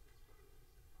 minutes?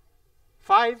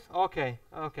 5? Okay,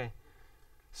 okay.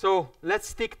 So let's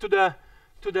stick to the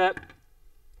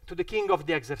king of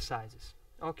the exercises.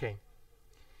 Okay.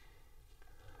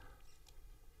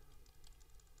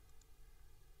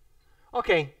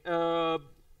 Okay,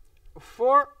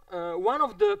 for one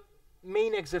of the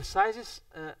main exercises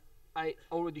I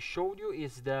already showed you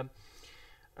is the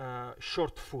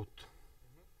short foot.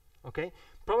 Okay,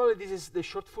 probably the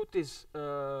short foot is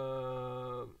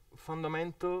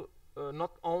fundamental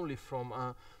not only from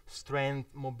a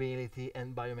strength, mobility,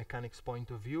 and biomechanics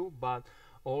point of view, but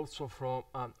also from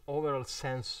an overall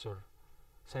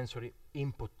sensory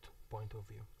input point of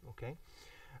view. Okay,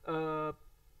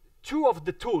 two of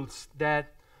the tools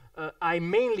that I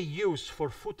mainly use for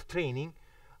foot training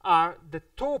are the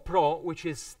Toe Pro, which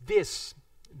is this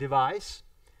device,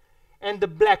 and the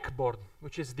Blackboard,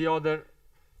 which is the other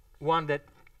one that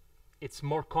it's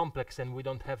more complex and we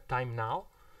don't have time now.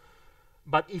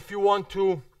 But if you want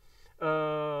to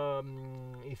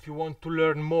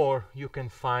learn more, you can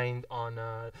find on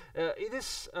it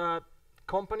is a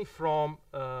company from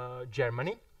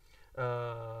Germany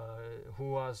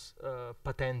who has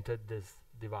patented this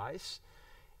device.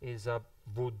 Is a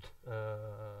wood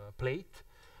plate.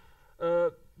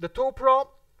 The Toe Pro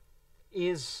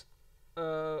is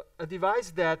a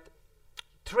device that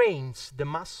trains the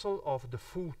muscle of the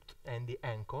foot and the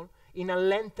ankle in a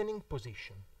lengthening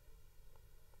position.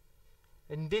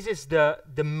 And this is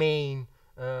the main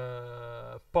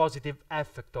positive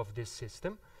effect of this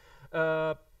system.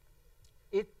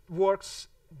 It works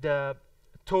the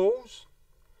toes,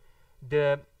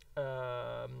 the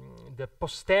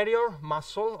posterior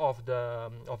muscle of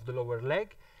the lower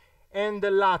leg, and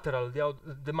the lateral,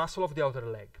 the muscle of the outer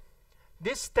leg.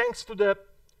 This thanks to the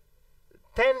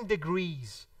 10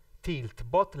 degrees tilt,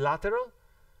 both lateral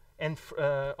and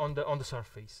on the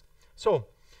surface. So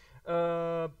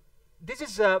this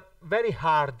is a very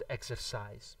hard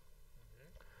exercise.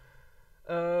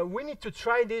 We need to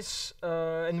try this,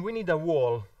 and we need a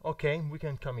wall. Okay, we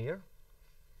can come here.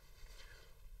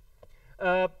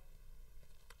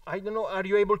 I don't know, are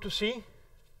you able to see?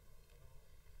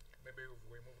 Maybe if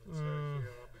we move this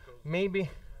here because Maybe.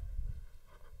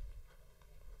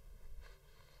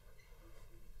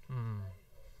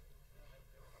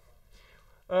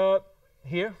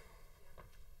 Here.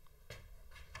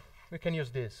 We can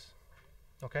use this.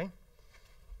 Okay?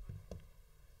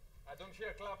 I don't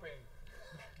hear clapping.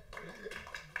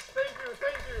 Thank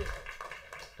you.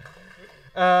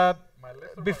 My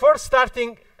left or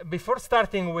Before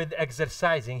starting with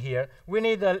exercising here, we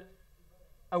need a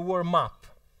warm-up,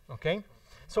 okay?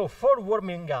 So for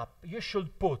warming up, you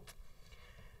should put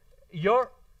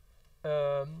your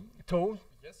toe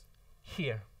yes,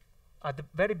 here at the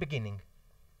very beginning,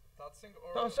 touching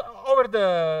no, or so over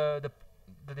the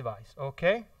device,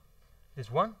 okay? This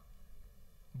one,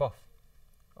 both,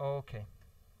 okay.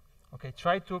 Okay,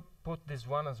 try to put this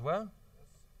one as well.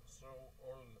 so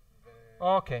all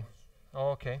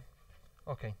the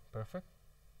Okay, perfect.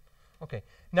 Okay,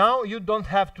 now you don't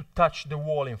have to touch the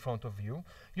wall in front of you.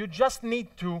 You just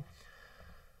need to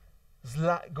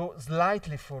go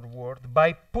slightly forward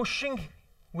by pushing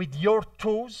with your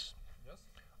toes yes,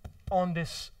 on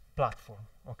this platform,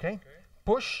 okay?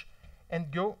 Push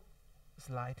and go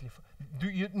slightly.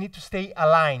 You need to stay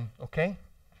aligned, okay?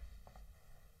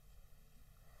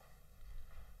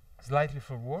 Slightly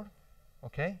forward,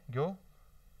 okay, go.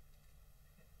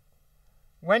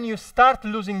 When you start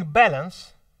losing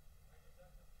balance,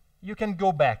 you can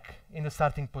go back in the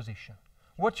starting position.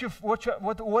 What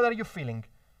are you feeling?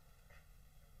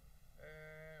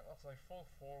 as I fall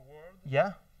forward,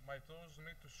 Yeah? my toes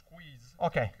need to squeeze,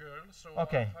 Okay. curl, so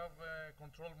Okay. I have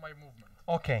control of my movement.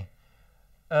 Okay.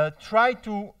 Try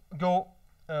to go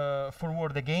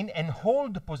forward again and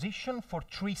hold the position for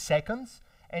 3 seconds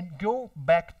and go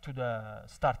back to the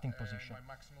starting position. My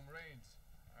maximum range.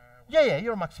 Yeah,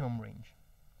 your maximum range.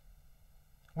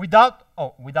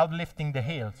 Without lifting the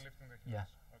heels. Lifting the Yeah.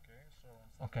 heels. Okay, so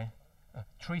Okay.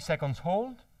 3 seconds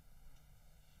hold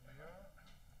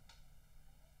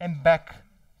and back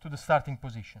to the starting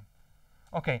position.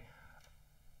 Okay.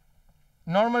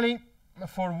 Normally,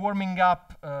 for warming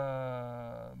up,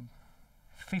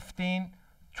 15,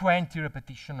 20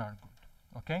 repetitions are good.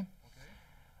 Okay?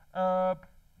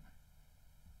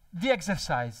 The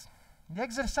exercise. The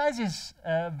exercise is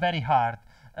very hard.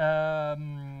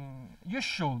 You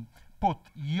should put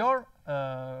your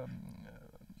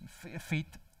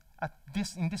feet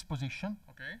in this position,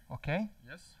 okay, okay,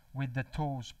 yes, with the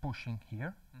toes pushing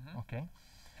here, okay.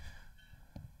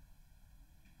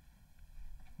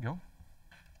 Go.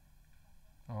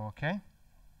 Okay.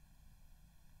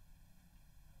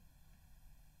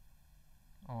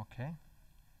 Okay.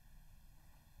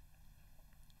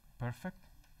 Perfect.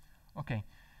 Okay.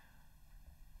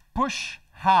 Push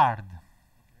hard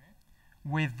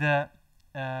with the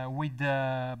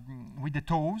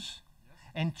toes,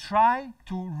 and try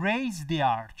to raise the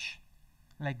arch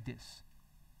like this.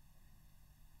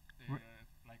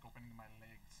 like opening my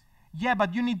legs. Yeah,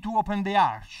 but you need to open the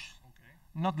arch, Okay.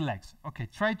 not legs. Okay,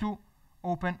 try to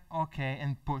open, okay,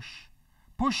 and push.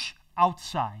 Push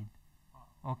outside,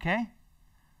 okay?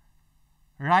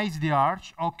 Raise the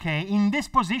arch, okay. In this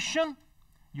position,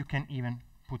 you can even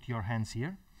put your hands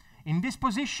here. In this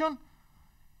position,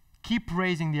 keep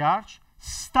raising the arch.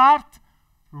 Start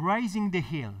raising the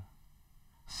heel.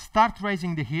 Start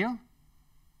raising the heel.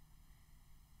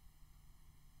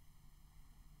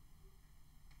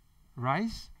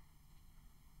 Rise.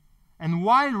 And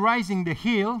while raising the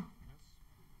heel,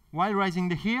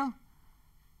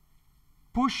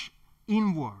 push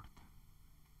inward.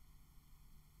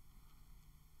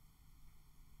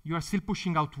 You are still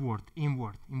pushing outward,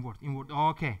 inward, inward, inward.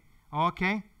 Okay,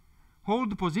 okay. Hold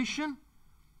the position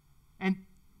and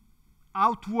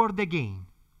outward again.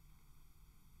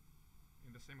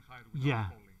 In the same height without Yeah,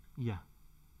 falling. yeah.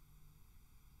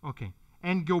 Okay,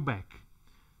 and go back.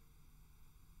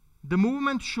 The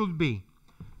movement should be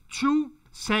 2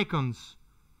 seconds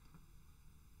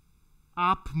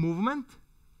up movement,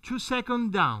 2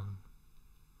 seconds down.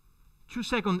 2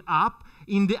 seconds up.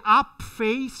 In the up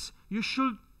phase, you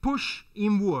should push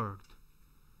inward.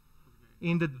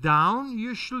 In the down,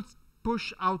 you should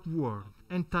push outward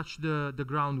and touch the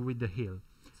ground with the heel.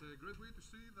 It's a great way to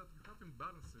see that you have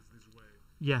imbalances this way.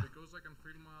 Yeah. Because I can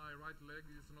feel my right leg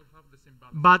is not have the same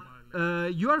balance. But as my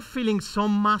left. you are feeling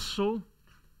some muscle,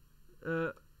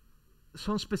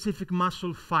 some specific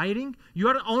muscle firing. You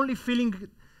are only feeling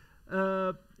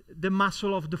the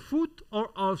muscle of the foot,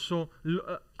 or also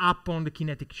up on the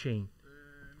kinetic chain.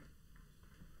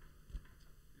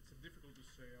 It's difficult to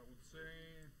say. I would say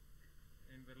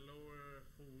in the lower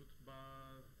foot,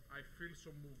 but I feel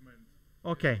some movement.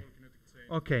 Okay. In the kinetic chain.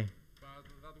 Okay. But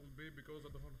that will be because I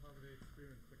don't have the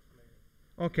experience to explain it.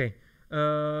 Okay.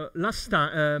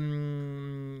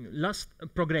 Last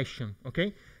progression.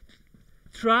 Okay.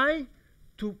 Try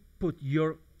to put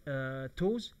your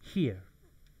toes here.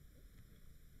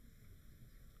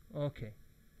 Okay.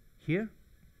 Here.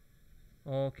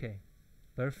 Okay.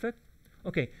 Perfect.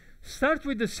 Okay. Start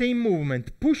with the same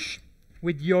movement. Push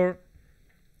with your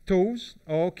toes.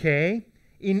 Okay.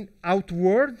 In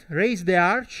outward. Raise the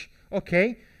arch.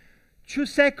 Okay. 2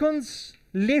 seconds.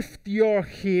 Lift your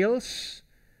heels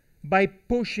by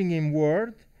pushing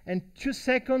inward. And 2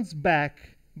 seconds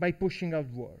back by pushing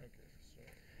outward.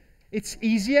 It's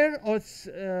easier, or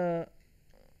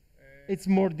it's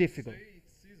more difficult? Say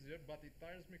it's easier, but it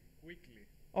tires me quickly.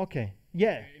 Okay.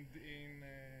 Yeah. In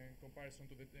comparison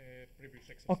to the previous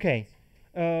exercise. Okay.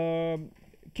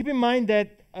 Keep in mind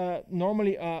that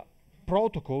normally a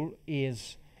protocol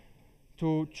is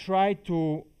to try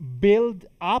to build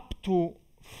up to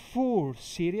 4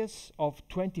 series of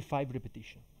 25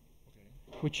 repetitions.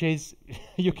 Which is,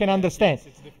 you can understand.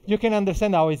 You can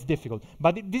understand how it's difficult.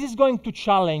 But this is going to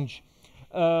challenge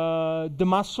the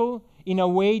muscle in a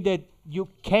way that you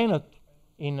cannot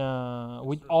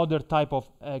with other type of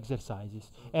exercises.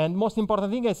 And most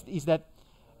important thing is that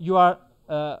you are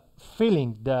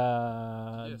feeling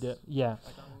the yeah.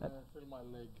 I can feel my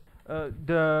leg.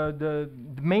 The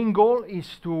main goal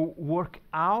is to work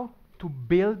out to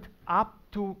build up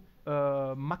to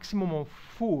maximum of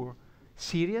 4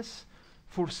 series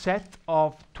for set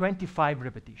of 25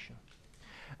 repetitions.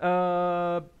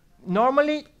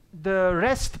 Normally, the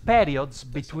rest periods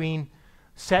between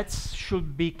sets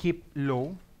should be kept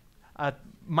low, at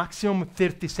maximum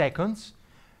 30 seconds,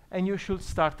 and you should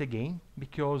start again,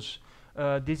 because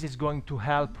this is going to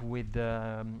help with,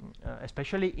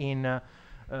 especially in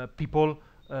people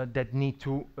that need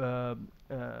to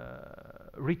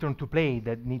return to play,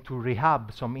 that need to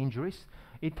rehab some injuries.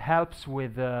 It helps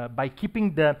with, by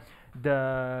keeping the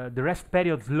rest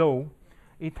periods low,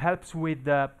 it helps with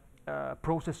the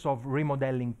process of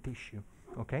remodeling tissue.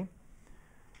 Okay.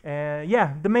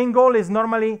 Yeah, the main goal is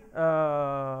normally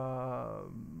 4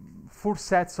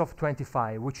 sets of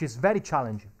 25, which is very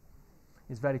challenging.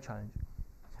 It's very challenging.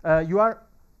 You are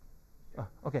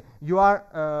okay. You are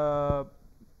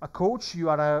a coach. You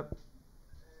are a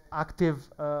active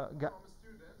guy.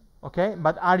 Okay,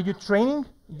 but are you training?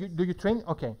 Do you train?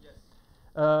 Okay. Yes.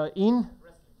 In Wrestling.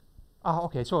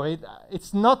 okay, so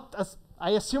it's not as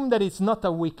I assume that it's not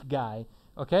a weak guy,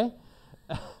 okay?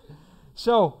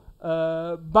 So,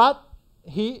 but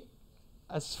he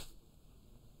has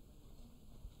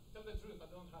Tell the truth, I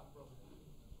don't have problem.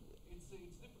 It's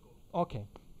difficult. okay,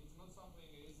 It's not something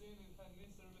easy, and it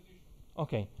needs a repetition.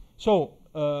 okay. So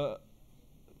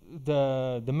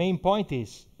the main point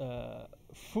is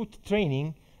foot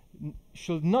training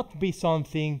should not be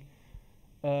something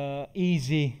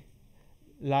easy,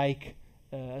 like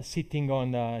sitting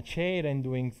on a chair and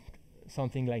doing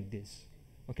something like this.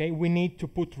 Okay, we need to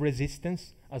put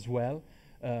resistance as well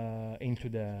into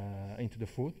the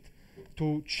foot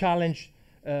to challenge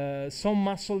some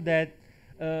muscle that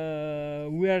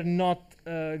we are not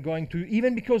going to,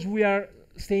 even because we are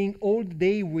staying all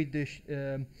day with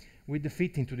the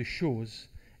feet into the shoes,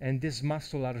 and this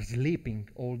muscle are sleeping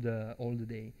all the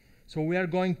day. So we are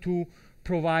going to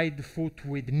provide the foot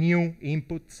with new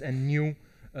inputs and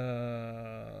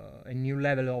a new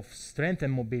level of strength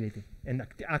and mobility and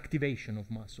activation of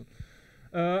muscle.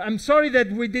 I'm sorry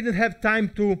that we didn't have time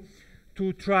to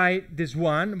try this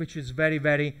one, which is very,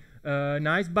 very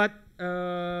nice, but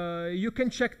you can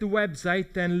check the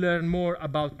website and learn more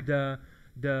about the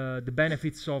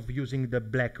benefits of using the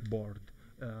blackboard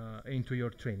into your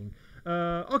training.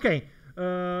 Okay,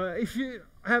 if you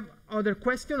have other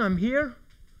question, I'm here.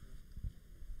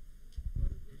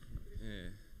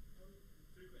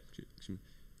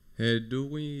 Do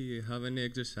we have any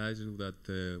exercises that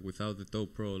without the toe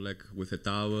pro, like with a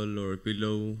towel or a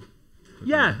pillow?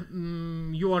 Yeah,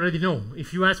 you already know.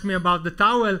 If you ask me about the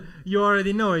towel, you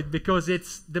already know it because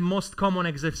it's the most common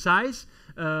exercise.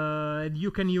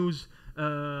 You can use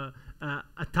a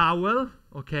towel,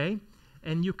 okay,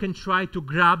 and you can try to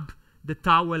grab the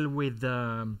towel with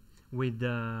the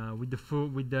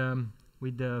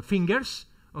fingers,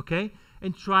 okay,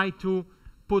 and try to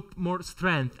put more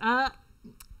strength.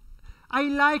 I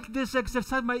like this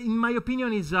exercise, but in my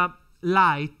opinion, is a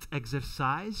light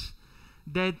exercise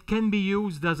that can be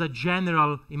used as a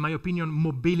general, in my opinion,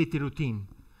 mobility routine,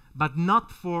 but not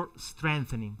for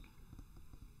strengthening.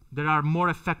 There are more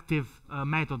effective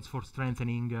methods for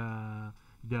strengthening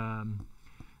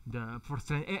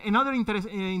Another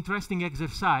interesting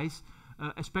exercise,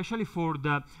 especially for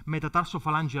the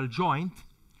metatarsophalangeal joint,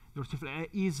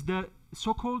 is the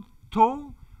so-called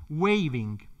toe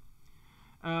waving.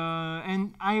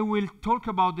 And I will talk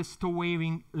about this toe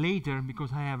waving later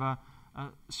because I have a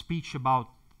speech about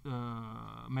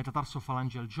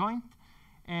metatarsophalangeal joint.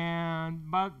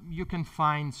 But you can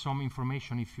find some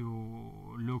information if you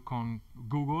look on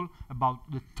Google about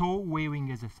the toe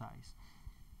waving exercise.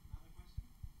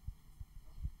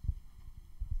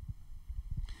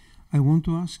 I want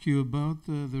to ask you about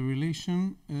the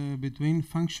relation between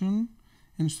function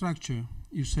and structure.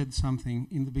 You said something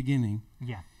in the beginning.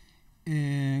 Yeah.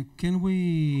 Can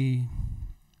we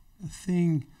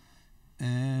think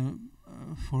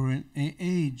for an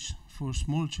age for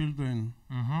small children,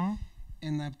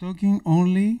 and I'm talking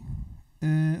only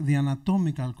the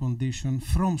anatomical condition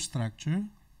from structure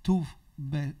to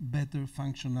better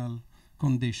functional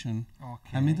condition?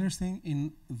 Okay. I'm interested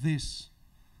in this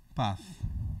path.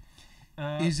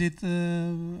 Is it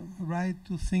right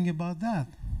to think about that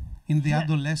in the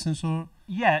adolescence or?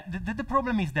 Yeah, the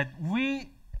problem is that we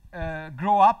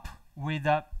grow up with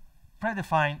a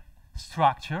predefined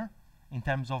structure in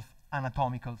terms of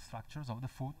anatomical structures of the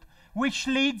foot, which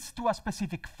leads to a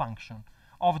specific function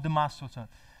of the muscles.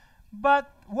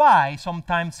 But why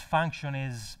sometimes function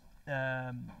is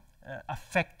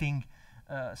affecting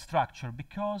structure?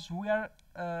 Because we are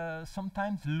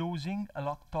sometimes losing a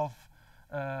lot of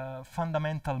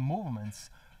fundamental movements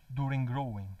during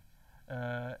growing.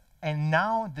 And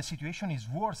now the situation is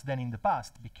worse than in the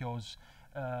past because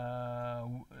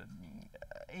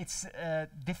it's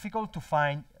difficult to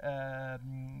find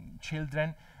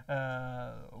children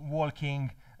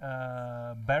walking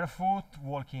barefoot,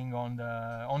 walking on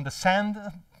the sand,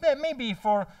 maybe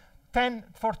for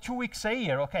 2 weeks a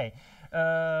year, okay.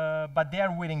 But they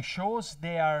are wearing shoes,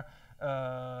 they are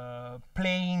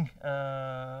playing,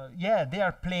 they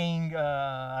are playing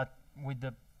with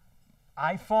the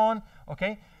iPhone,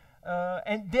 okay,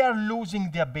 and they are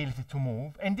losing the ability to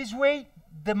move, and this way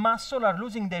the muscles are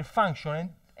losing their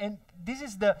function, and this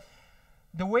is the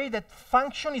way that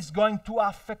function is going to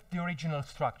affect the original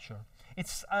structure.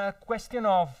 It's a question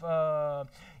of,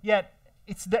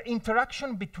 it's the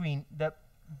interaction between the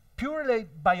purely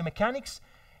biomechanics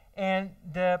and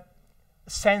the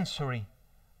sensory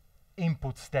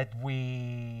inputs that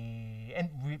we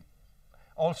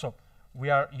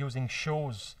are using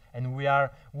shoes and we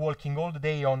are walking all the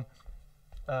day on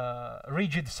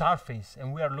rigid surface,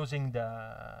 and we are losing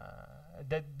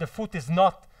the foot is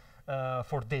not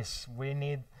for this.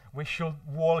 We should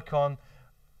walk on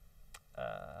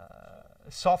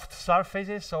soft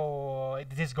surfaces, so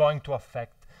it is going to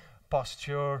affect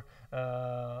posture,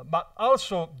 but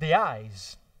also the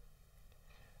eyes.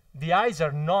 The eyes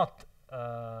are not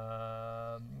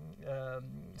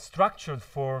structured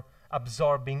for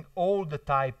absorbing all the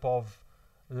type of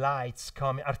lights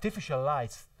coming, artificial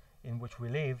lights in which we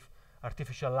live,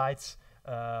 artificial lights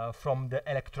from the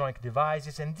electronic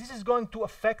devices, and this is going to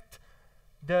affect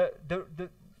the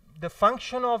the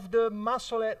function of the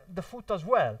muscle at the foot as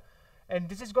well. And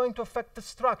this is going to affect the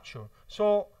structure.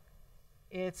 So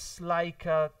it's like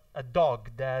a dog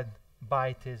that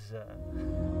bites his